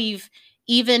just how we've,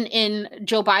 even in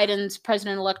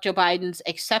President-elect Joe Biden's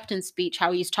acceptance speech,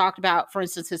 how he's talked about, for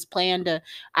instance, his plan to,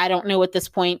 I don't know at this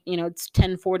point, it's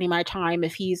 10:40 my time,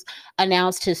 if he's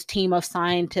announced his team of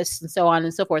scientists and so on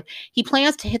and so forth. He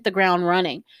plans to hit the ground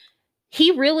running.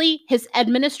 His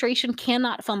administration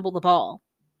cannot fumble the ball.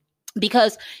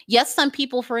 Because yes, some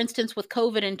people, for instance, with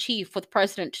COVID in chief, with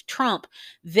President Trump,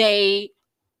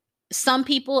 some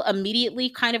people immediately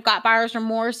kind of got buyer's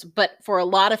remorse, but for a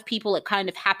lot of people, it kind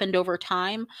of happened over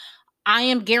time. I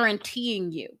am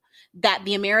guaranteeing you that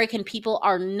the American people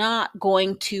are not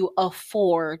going to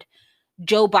afford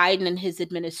Joe Biden and his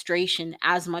administration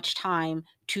as much time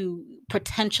to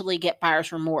potentially get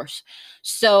buyer's remorse.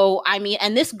 So, I mean,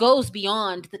 and this goes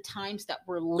beyond the times that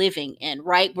we're living in,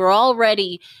 right? We're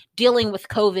already dealing with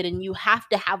COVID, and you have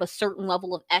to have a certain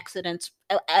level of excellence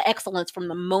from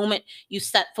the moment you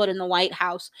set foot in the White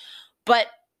House. But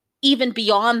even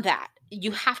beyond that,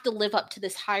 you have to live up to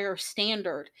this higher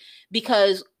standard,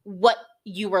 because what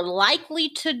you are likely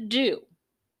to do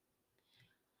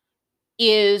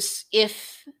is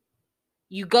if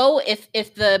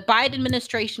the Biden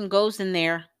administration goes in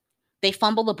there, they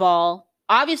fumble the ball.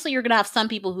 Obviously, you're going to have some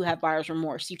people who have buyer's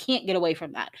remorse. You can't get away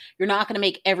from that. You're not going to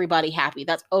make everybody happy.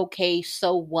 That's okay.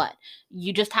 So what?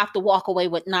 You just have to walk away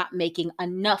with not making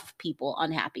enough people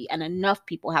unhappy, and enough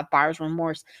people have buyer's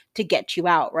remorse to get you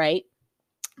out, right?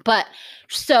 But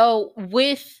so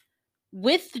with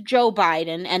Joe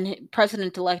Biden and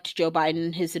President-elect Joe Biden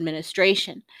and his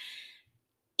administration,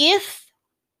 if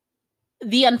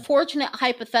the unfortunate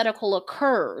hypothetical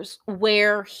occurs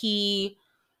where he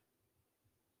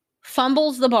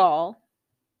fumbles the ball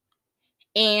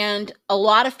and a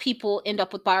lot of people end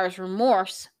up with buyer's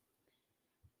remorse,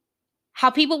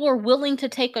 how people were willing to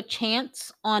take a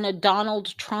chance on a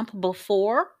Donald Trump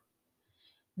before,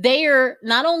 they are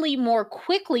not only more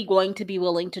quickly going to be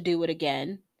willing to do it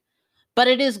again, but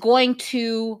it is going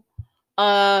to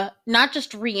not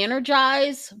just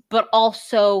re-energize, but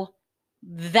also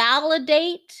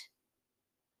revalidate.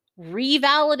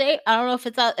 I don't know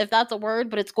if that's a word,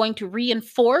 but it's going to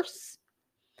reinforce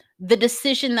the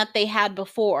decision that they had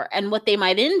before. And what they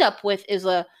might end up with is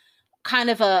a kind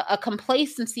of a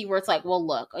complacency where it's like, well,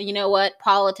 look, you know what?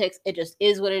 Politics, it just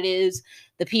is what it is.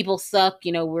 The people suck.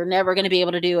 We're never going to be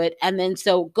able to do it. And then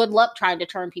so good luck trying to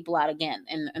turn people out again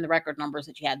in the record numbers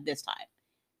that you had this time.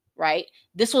 Right?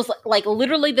 This was like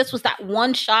literally, this was that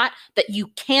one shot that you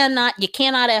cannot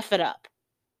F it up.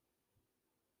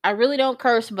 I really don't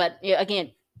curse, but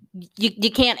again,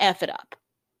 you can't F it up.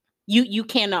 You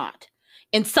cannot.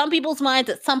 In some people's minds,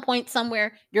 at some point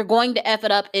somewhere, you're going to F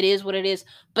it up. It is what it is.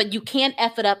 But you can't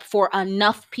F it up for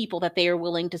enough people that they are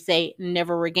willing to say,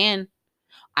 never again.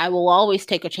 I will always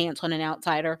take a chance on an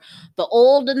outsider. The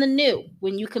old and the new,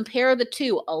 when you compare the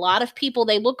two, a lot of people,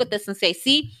 they look at this and say,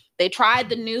 see, they tried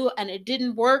the new and it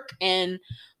didn't work, and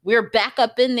we're back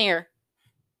up in there.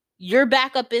 You're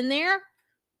back up in there,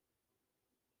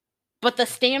 but the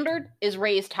standard is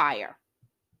raised higher.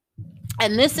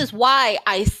 And this is why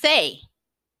I say,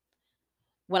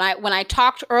 when I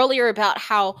talked earlier about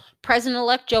how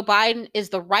President-elect Joe Biden is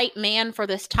the right man for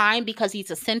this time because he's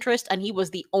a centrist and he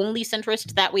was the only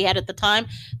centrist that we had at the time,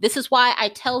 this is why I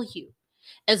tell you,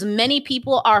 as many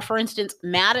people are, for instance,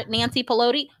 mad at Nancy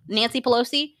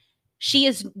Pelosi,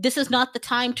 this is not the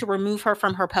time to remove her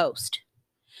from her post.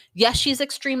 Yes, she's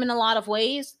extreme in a lot of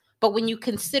ways, but when you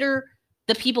consider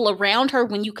the people around her,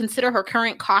 when you consider her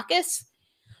current caucus,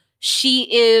 she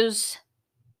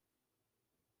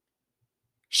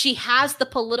has the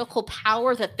political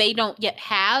power that they don't yet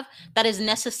have that is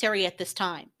necessary at this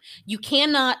time. You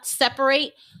cannot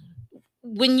separate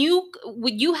when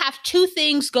you have two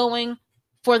things going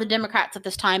for the Democrats at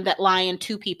this time that lie in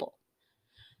two people.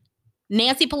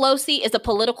 Nancy Pelosi is a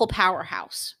political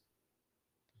powerhouse.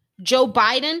 Joe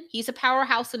Biden, he's a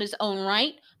powerhouse in his own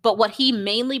right, but what he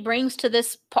mainly brings to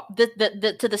this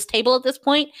to this table at this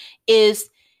point is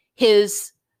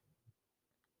his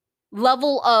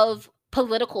level of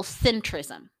political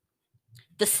centrism.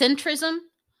 The centrism,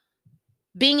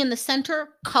 being in the center,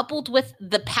 coupled with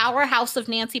the powerhouse of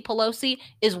Nancy Pelosi,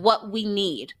 is what we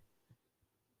need.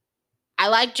 I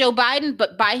like Joe Biden,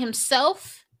 but by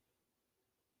himself,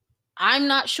 I'm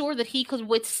not sure that he could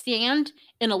withstand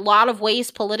in a lot of ways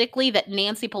politically that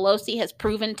Nancy Pelosi has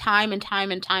proven time and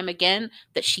time and time again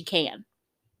that she can.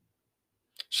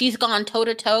 She's gone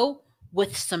toe-to-toe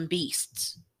with some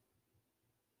beasts.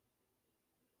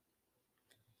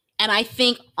 And I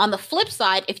think on the flip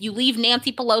side, if you leave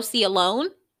Nancy Pelosi alone,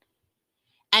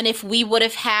 and if we would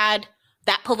have had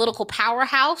that political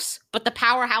powerhouse, but the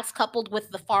powerhouse coupled with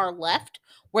the far left,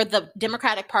 where the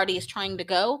Democratic Party is trying to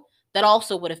go, that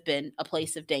also would have been a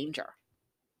place of danger.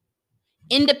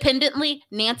 Independently,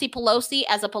 Nancy Pelosi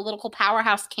as a political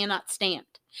powerhouse cannot stand.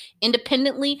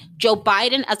 Independently, Joe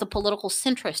Biden as a political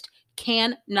centrist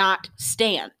cannot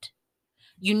stand.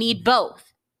 You need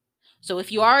both. So if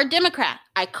you are a Democrat,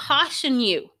 I caution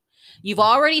you. You've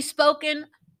already spoken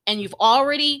and you've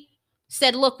already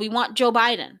said, look, we want Joe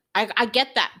Biden. I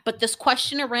get that. But this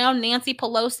question around Nancy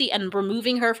Pelosi and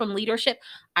removing her from leadership,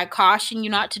 I caution you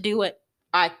not to do it.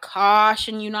 I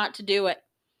caution you not to do it.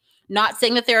 Not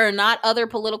saying that there are not other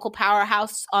political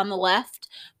powerhouses on the left,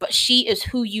 but she is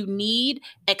who you need,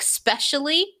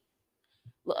 especially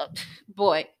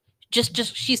Boy, just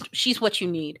she's what you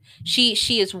need.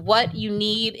 She is what you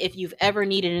need if you've ever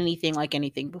needed anything like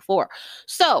anything before.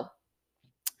 So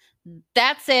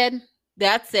that said,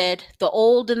 the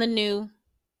old and the new,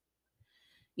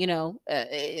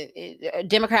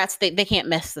 Democrats, they can't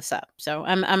mess this up. So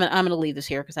I'm going to leave this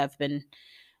here because I've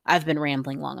been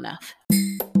rambling long enough.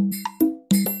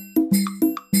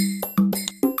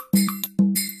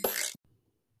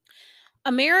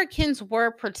 Americans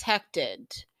were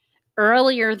protected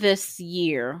earlier this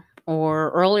year,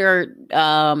 or earlier,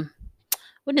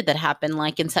 when did that happen?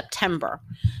 Like in September,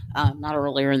 not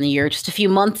earlier in the year, just a few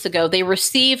months ago. They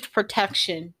received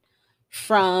protection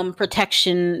from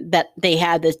protection that they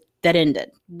had that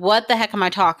ended. What the heck am I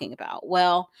talking about?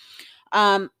 Well,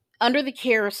 under the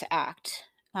CARES Act,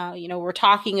 we're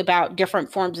talking about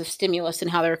different forms of stimulus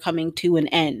and how they're coming to an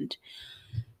end.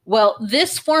 Well,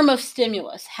 this form of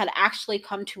stimulus had actually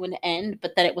come to an end,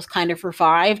 but then it was kind of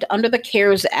revived. Under the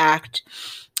CARES Act,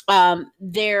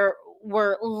 there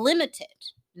were limited,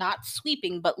 not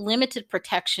sweeping, but limited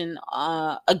protection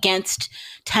against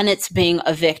tenants being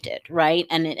evicted, right?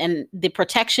 And the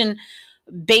protection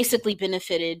basically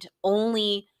benefited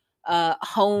only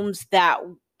homes that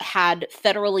had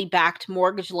federally backed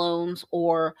mortgage loans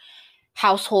or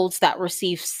households that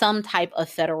received some type of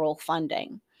federal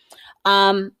funding.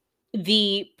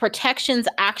 The protections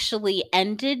actually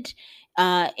ended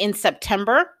in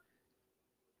September.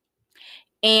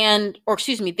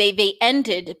 They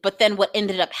ended, but then what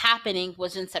ended up happening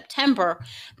was in September,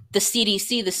 the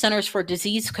CDC, the Centers for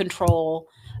Disease Control,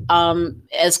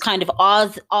 as kind of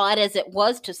odd as it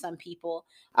was to some people,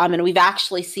 and we've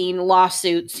actually seen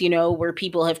lawsuits, where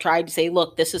people have tried to say,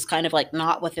 look, this is kind of like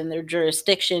not within their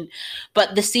jurisdiction,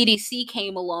 but the CDC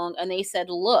came along and they said,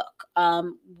 look,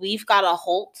 we've got a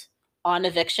halt on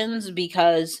evictions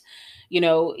because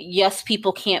yes,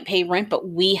 people can't pay rent, but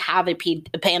we have a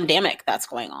pandemic that's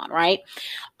going on, right?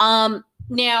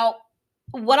 Now,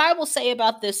 what I will say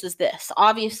about this is this.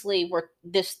 Obviously,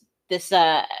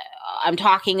 I'm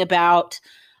talking about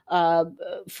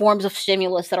forms of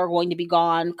stimulus that are going to be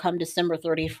gone come December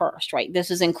 31st, right?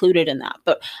 This is included in that.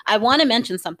 But I want to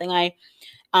mention something. I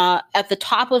at the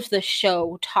top of the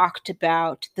show talked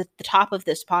about the top of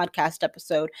this podcast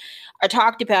episode. I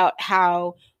talked about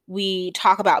how we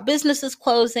talk about businesses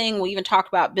closing. We even talked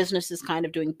about businesses kind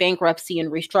of doing bankruptcy and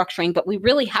restructuring, but we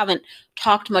really haven't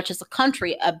talked much as a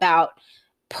country about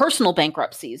personal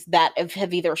bankruptcies that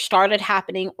have either started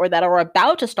happening or that are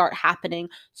about to start happening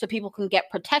so people can get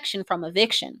protection from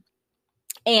eviction.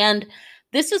 And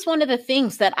this is one of the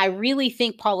things that I really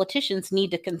think politicians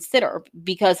need to consider,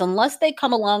 because unless they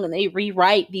come along and they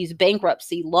rewrite these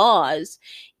bankruptcy laws,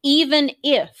 even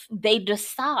if they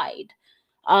decide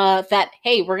that,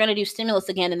 hey, we're going to do stimulus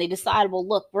again, and they decide, well,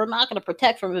 look, we're not going to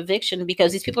protect from eviction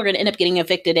because these people are going to end up getting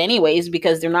evicted anyways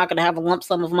because they're not going to have a lump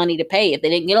sum of money to pay. If they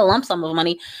didn't get a lump sum of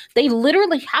money, they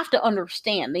literally have to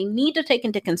understand, they need to take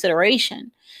into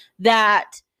consideration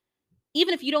that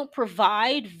even if you don't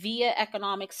provide via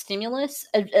economic stimulus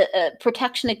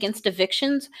protection against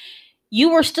evictions,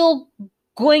 you are still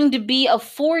going to be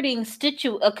affording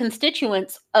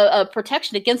constituents a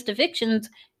protection against evictions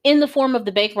in the form of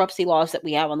the bankruptcy laws that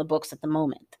we have on the books at the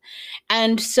moment.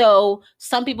 And so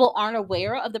some people aren't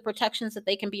aware of the protections that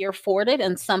they can be afforded,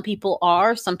 and some people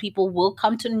are. Some people will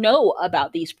come to know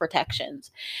about these protections.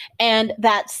 And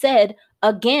that said,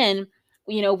 again,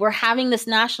 we're having this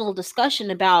national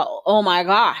discussion about, oh my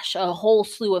gosh, a whole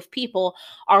slew of people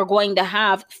are going to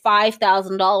have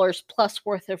 $5,000 plus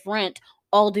worth of rent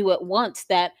all due at once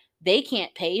that they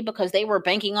can't pay because they were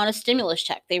banking on a stimulus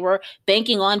check. They were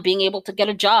banking on being able to get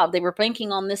a job. They were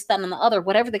banking on this, that, and the other.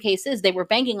 Whatever the case is, they were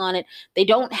banking on it. They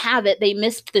don't have it. They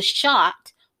missed the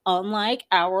shot, unlike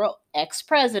our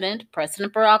ex-president,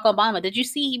 President Barack Obama. Did you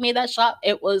see he made that shot?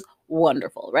 It was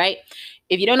wonderful, right?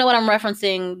 If you don't know what I'm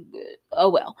referencing, oh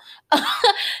well.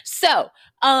 So,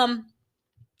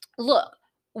 look,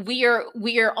 we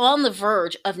are on the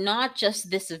verge of not just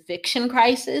this eviction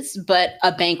crisis, but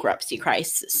a bankruptcy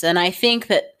crisis. And I think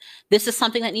that this is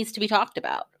something that needs to be talked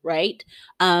about, right?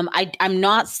 I'm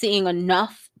not seeing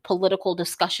enough political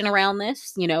discussion around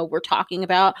this. We're talking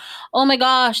about, oh my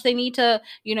gosh, they need to,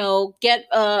 get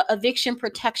eviction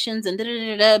protections and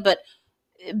but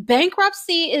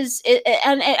bankruptcy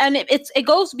it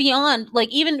goes beyond, like,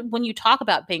 even when you talk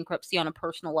about bankruptcy on a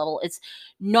personal level, it's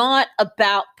not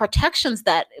about protections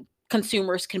that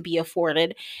consumers can be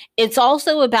afforded. It's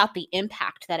also about the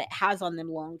impact that it has on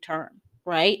them long term.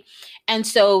 right? And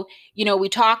so, we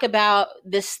talk about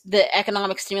the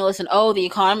economic stimulus and, the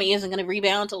economy isn't going to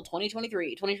rebound until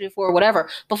 2023, 2024, whatever.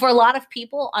 But for a lot of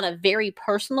people on a very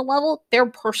personal level, their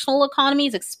personal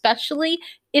economies, especially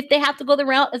if they have to go the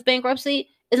route of bankruptcy,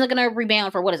 isn't going to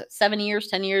rebound for, 7 years,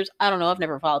 10 years? I don't know. I've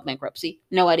never filed bankruptcy.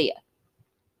 No idea.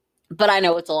 But I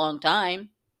know it's a long time.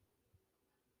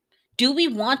 Do we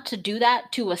want to do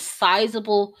that to a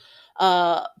sizable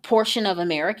portion of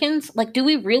Americans? Like, do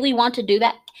we really want to do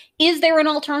that? Is there an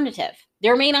alternative?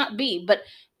 There may not be, but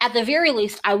at the very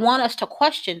least, I want us to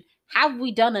question, have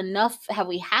we done enough? Have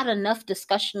we had enough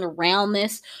discussion around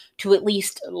this to at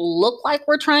least look like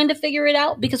we're trying to figure it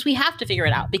out? Because we have to figure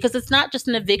it out, because it's not just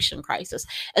an eviction crisis.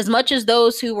 As much as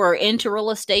those who are into real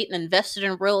estate and invested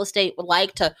in real estate would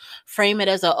like to frame it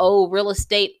as real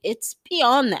estate, it's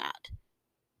beyond that.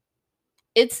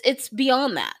 It's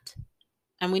beyond that,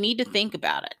 and we need to think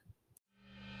about it.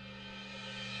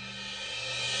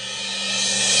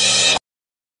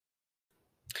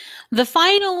 The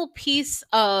final piece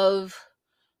of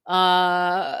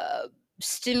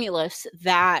stimulus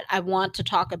that I want to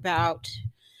talk about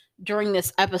during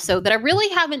this episode that I really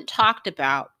haven't talked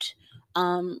about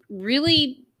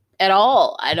really at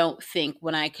all, I don't think,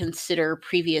 when I consider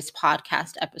previous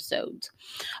podcast episodes,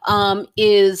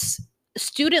 is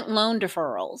student loan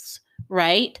deferrals,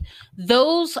 right?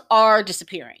 Those are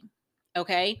disappearing.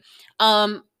 Okay.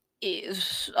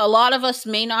 A lot of us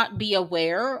may not be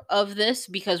aware of this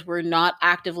because we're not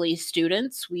actively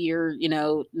students. We are,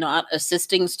 not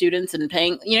assisting students and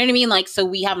paying, you know what I mean? Like, so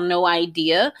we have no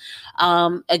idea.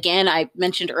 Again, I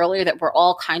mentioned earlier that we're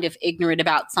all kind of ignorant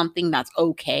about something that's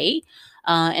okay.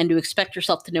 And to expect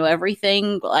yourself to know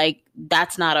everything, like,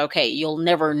 that's not okay. You'll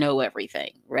never know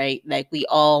everything, right? Like, we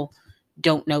all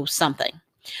don't know something.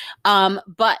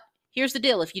 But here's the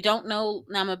deal. If you don't know,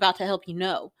 I'm about to help you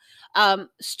know.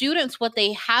 Students, what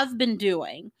they have been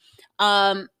doing,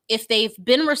 if they've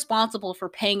been responsible for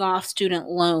paying off student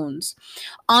loans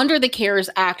under the CARES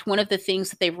Act, one of the things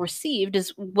that they've received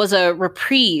was a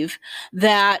reprieve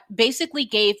that basically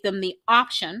gave them the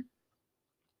option.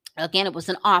 Again, it was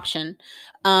an option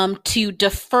to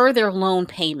defer their loan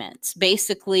payments.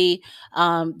 Basically,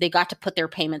 they got to put their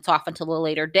payments off until a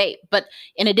later date. But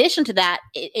in addition to that,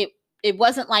 it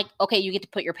wasn't like, okay, you get to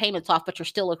put your payments off, but you're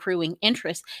still accruing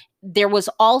interest. There was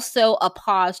also a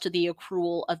pause to the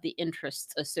accrual of the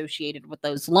interests associated with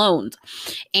those loans.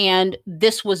 And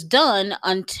this was done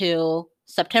until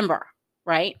September.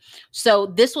 Right. So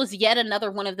this was yet another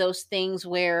one of those things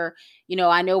where,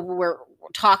 I know we're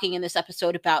talking in this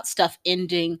episode about stuff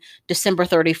ending December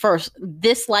 31st.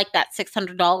 This, like that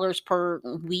 $600 per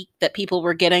week that people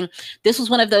were getting, this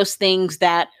was one of those things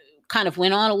that kind of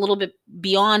went on a little bit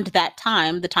beyond that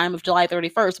time, the time of July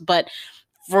 31st. But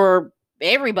for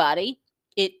everybody,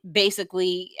 it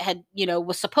basically had,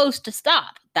 was supposed to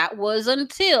stop. That was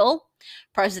until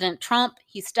President Trump,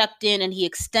 he stepped in and he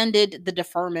extended the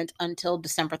deferment until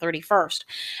December 31st.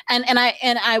 And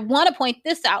I want to point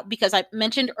this out because I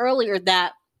mentioned earlier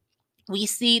that we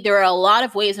see there are a lot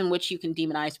of ways in which you can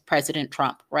demonize President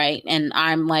Trump, right? And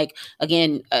I'm like,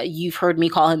 again, you've heard me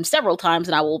call him several times,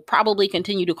 and I will probably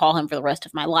continue to call him for the rest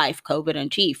of my life, COVID in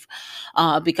chief,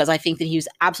 because I think that he's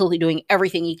absolutely doing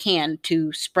everything he can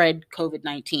to spread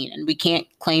COVID-19. And we can't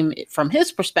claim it from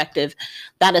his perspective.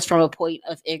 That is from a point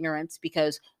of ignorance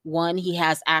because, one, he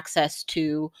has access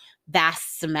to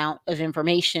vast amount of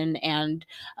information and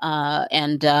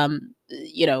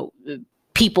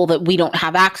people that we don't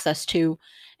have access to.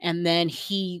 And then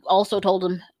he also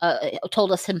told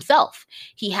us himself,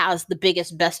 he has the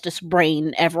biggest, bestest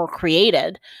brain ever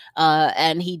created.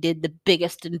 And he did the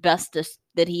biggest and bestest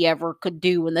that he ever could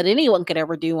do and that anyone could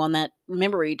ever do on that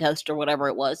memory test or whatever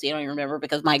it was. You don't even remember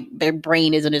because my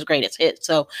brain isn't his greatest hit.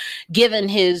 So given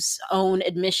his own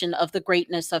admission of the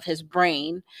greatness of his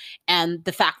brain and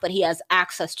the fact that he has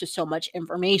access to so much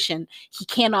information, he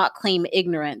cannot claim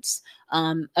ignorance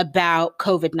about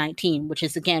COVID-19, which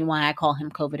is, again, why I call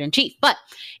him COVID in chief. But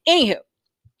anywho,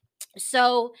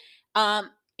 so,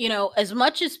 as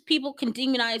much as people can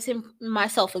demonize him,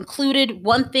 myself included,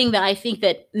 one thing that I think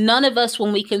that none of us,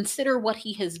 when we consider what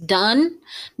he has done,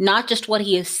 not just what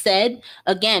he has said,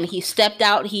 again, he stepped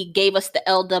out, he gave us the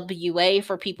LWA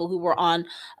for people who were on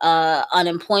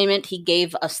unemployment. He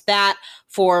gave us that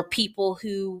for people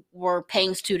who were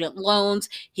paying student loans.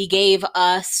 He gave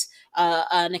us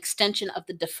an extension of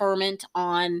the deferment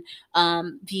on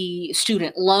the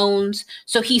student loans.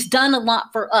 So he's done a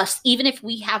lot for us, even if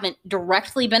we haven't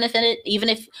directly benefited, even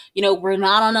if, we're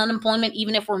not on unemployment,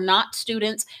 even if we're not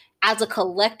students. As a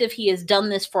collective, he has done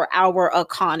this for our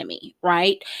economy,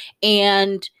 right?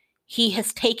 And he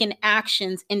has taken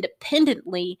actions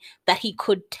independently that he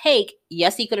could take.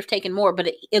 Yes, he could have taken more, but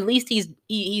at least he's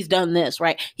done this,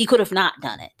 right? He could have not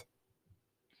done it.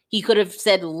 He could have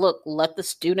said, look, let the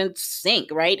students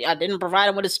sink, right? I didn't provide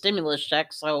them with a stimulus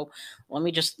check, so let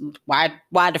me just, why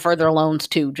defer their loans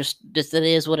too? Just it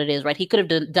is what it is, right? He could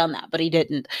have done that, but he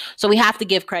didn't. So we have to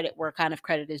give credit where kind of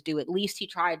credit is due. At least he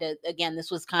tried to, again,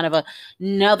 this was kind of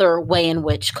another way in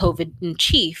which COVID in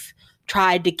chief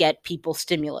tried to get people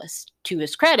stimulus, to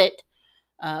his credit,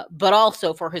 but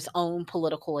also for his own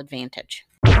political advantage.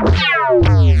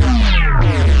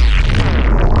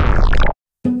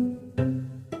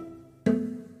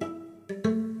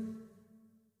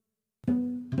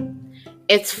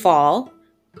 It's fall,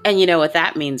 and you know what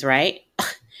that means, right?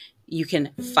 You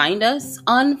can find us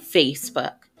on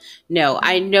Facebook. No,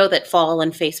 I know that fall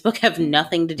and Facebook have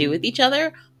nothing to do with each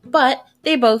other, but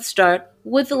they both start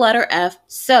with the letter F,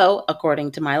 so, according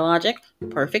to my logic,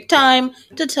 perfect time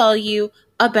to tell you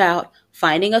about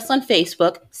finding us on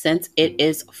Facebook since it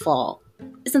is fall.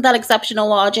 Isn't that exceptional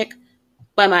logic?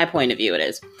 By my point of view, it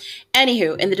is.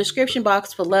 Anywho, in the description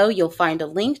box below, you'll find a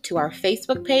link to our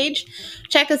Facebook page.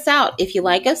 Check us out. If you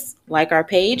like us, like our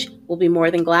page, we'll be more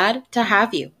than glad to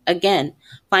have you. Again,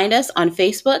 find us on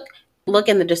Facebook. Look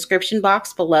in the description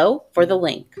box below for the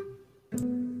link.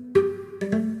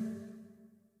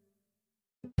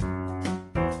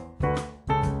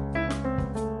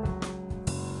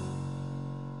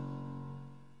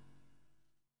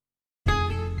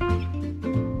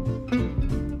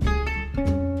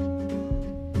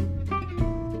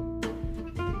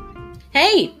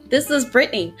 Hey, this is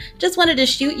Brittany. Just wanted to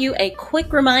shoot you a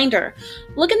quick reminder.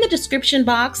 Look in the description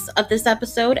box of this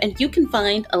episode and you can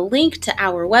find a link to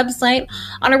our website.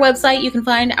 On our website, you can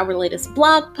find our latest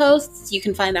blog posts. You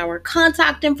can find our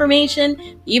contact information.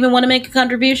 You even want to make a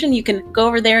contribution, you can go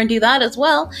over there and do that as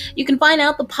well. You can find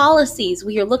out the policies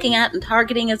we are looking at and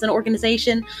targeting as an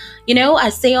organization. You know, I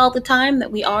say all the time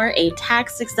that we are a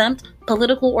tax-exempt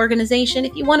political organization.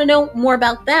 If you want to know more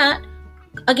about that,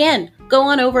 again, go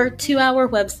on over to our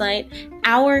website,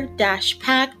 our-pac.com,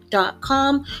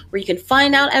 where you can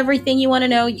find out everything you want to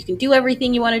know. You can do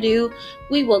everything you want to do.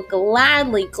 We will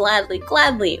gladly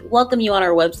welcome you on our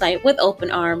website with open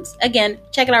arms. Again,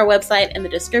 check out our website in the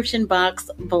description box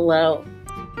below.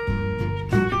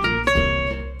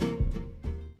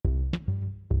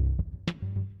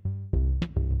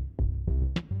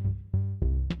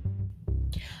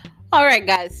 All right,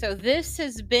 guys, so this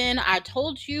has been, I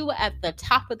told you at the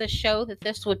top of the show that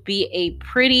this would be a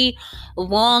pretty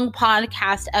long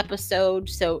podcast episode,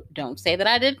 so don't say that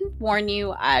I didn't warn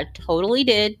you. I totally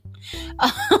did.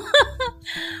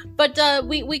 But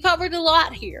we covered a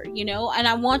lot here, you know, and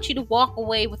I want you to walk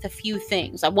away with a few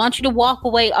things. I want you to walk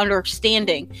away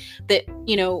understanding that,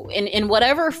 you know, in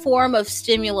whatever form of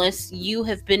stimulus you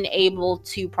have been able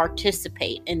to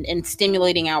participate in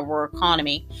stimulating our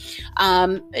economy,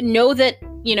 know that,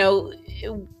 you know,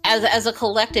 as a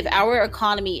collective, our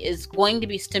economy is going to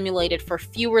be stimulated for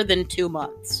fewer than 2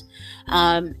 months.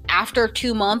 After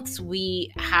 2 months,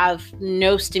 we have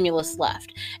no stimulus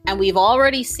left. And we've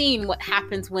already seen what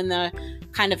happens when the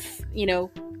kind of, you know,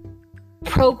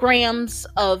 programs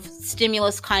of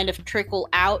stimulus kind of trickle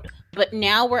out. But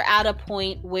now we're at a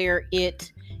point where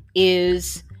it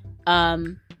is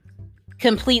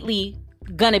completely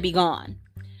gonna be gone.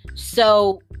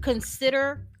 So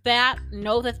consider that,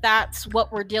 know that that's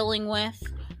what we're dealing with.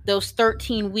 Those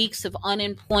 13 weeks of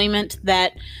unemployment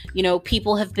that, you know,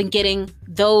 people have been getting,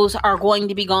 those are going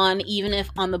to be gone. Even if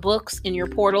on the books in your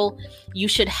portal, you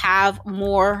should have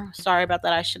more. Sorry about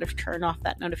that. I should have turned off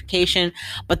that notification,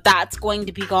 but that's going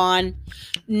to be gone.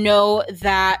 Know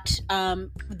that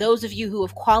those of you who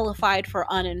have qualified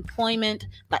for unemployment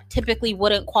that typically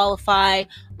wouldn't qualify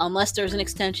unless there's an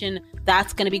extension,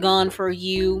 that's going to be gone for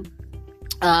you.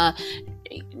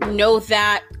 Know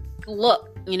that, look,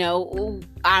 you know,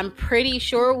 I'm pretty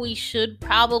sure we should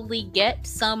probably get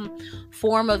some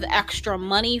form of extra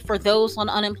money for those on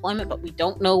unemployment, but we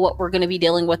don't know what we're going to be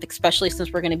dealing with, especially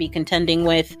since we're going to be contending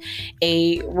with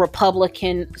a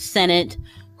Republican Senate.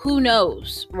 Who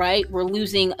knows, right? We're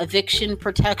losing eviction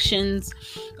protections,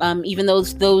 even though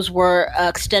those were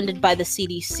extended by the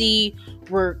CDC.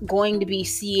 We're going to be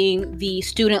seeing the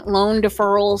student loan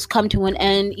deferrals come to an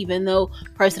end, even though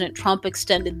President Trump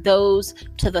extended those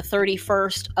to the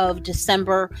 31st of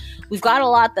December. We've got a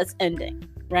lot that's ending,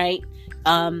 right?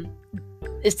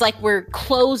 It's like we're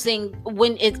closing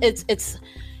when it's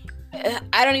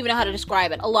I don't even know how to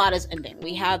describe it. A lot is ending.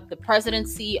 We have the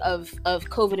presidency of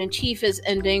COVID in chief is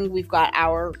ending. We've got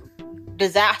our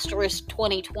disastrous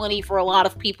 2020 for a lot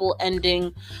of people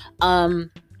ending.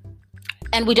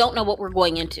 And we don't know what we're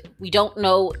going into. We don't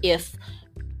know if,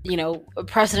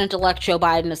 President-elect Joe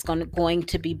Biden is going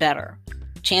to be better.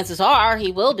 Chances are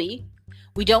he will be.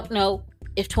 We don't know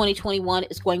if 2021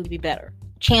 is going to be better.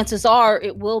 Chances are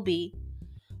it will be.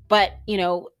 But,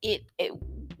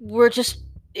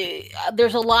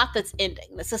 there's a lot that's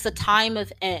ending. This is a time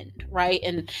of end, right?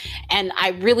 And I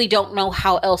really don't know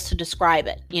how else to describe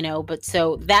it, but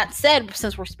so that said,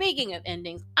 since we're speaking of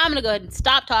endings, I'm going to go ahead and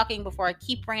stop talking before I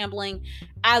keep rambling,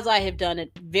 as I have done at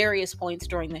various points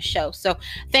during the show. So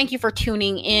thank you for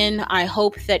tuning in. I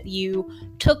hope that you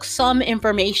took some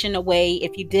information away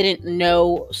if you didn't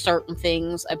know certain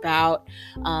things about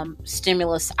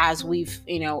stimulus as we've,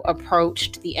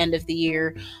 approached the end of the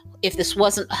year. If this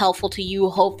wasn't helpful to you,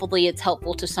 hopefully it's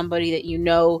helpful to somebody that you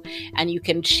know, and you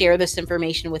can share this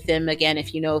information with them. Again,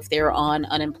 if they're on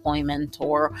unemployment,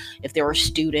 or if they're a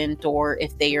student, or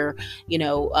if they are,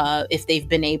 if they've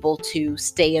been able to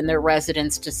stay in their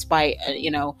residence despite,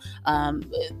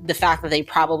 the fact that they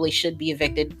probably should be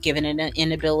evicted given an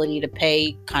inability to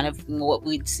pay, kind of what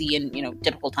we'd see in,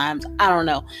 typical times. I don't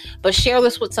know, but share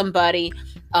this with somebody.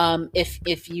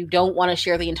 If you don't want to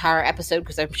share the entire episode,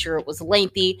 because I'm sure it was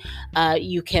lengthy,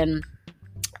 you can,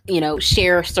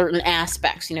 share certain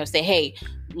aspects, say, hey,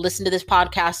 listen to this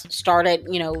podcast, start at,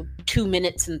 2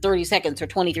 minutes and 30 seconds or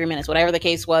 23 minutes, whatever the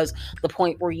case was, the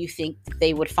point where you think that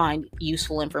they would find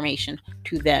useful information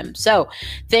to them. So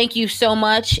thank you so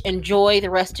much. Enjoy the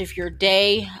rest of your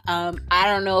day. I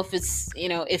don't know if it's,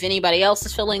 if anybody else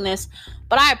is feeling this,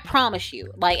 but I promise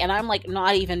you, and I'm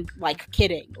not even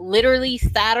kidding. Literally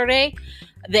Saturday,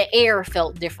 the air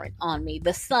felt different on me.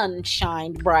 The sun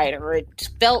shined brighter. It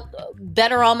felt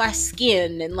better on my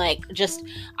skin. And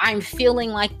I'm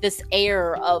feeling this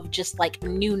air of just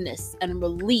newness and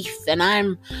relief. And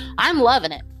I'm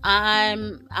loving it.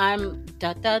 I'm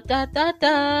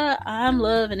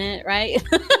loving it, right?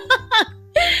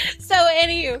 So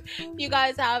anywho, you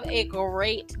guys have a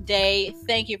great day.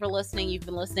 Thank you for listening. You've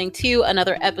been listening to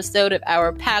another episode of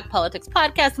our Pack Politics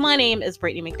podcast. My name is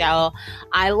Brittany McDowell.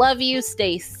 I love you.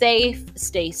 Stay safe.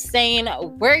 Stay sane.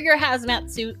 Wear your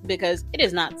hazmat suit because it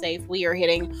is not safe. We are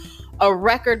hitting a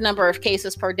record number of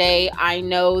cases per day. I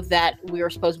know that we are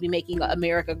supposed to be making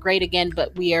America great again,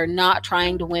 but we are not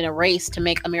trying to win a race to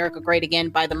make America great again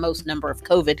by the most number of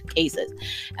COVID cases.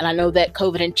 And I know that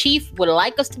COVID in chief would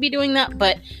like us to be doing that,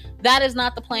 but that is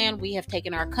not the plan. We have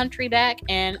taken our country back,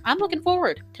 and I'm looking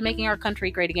forward to making our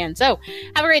country great again. So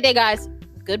have a great day, guys.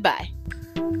 Goodbye.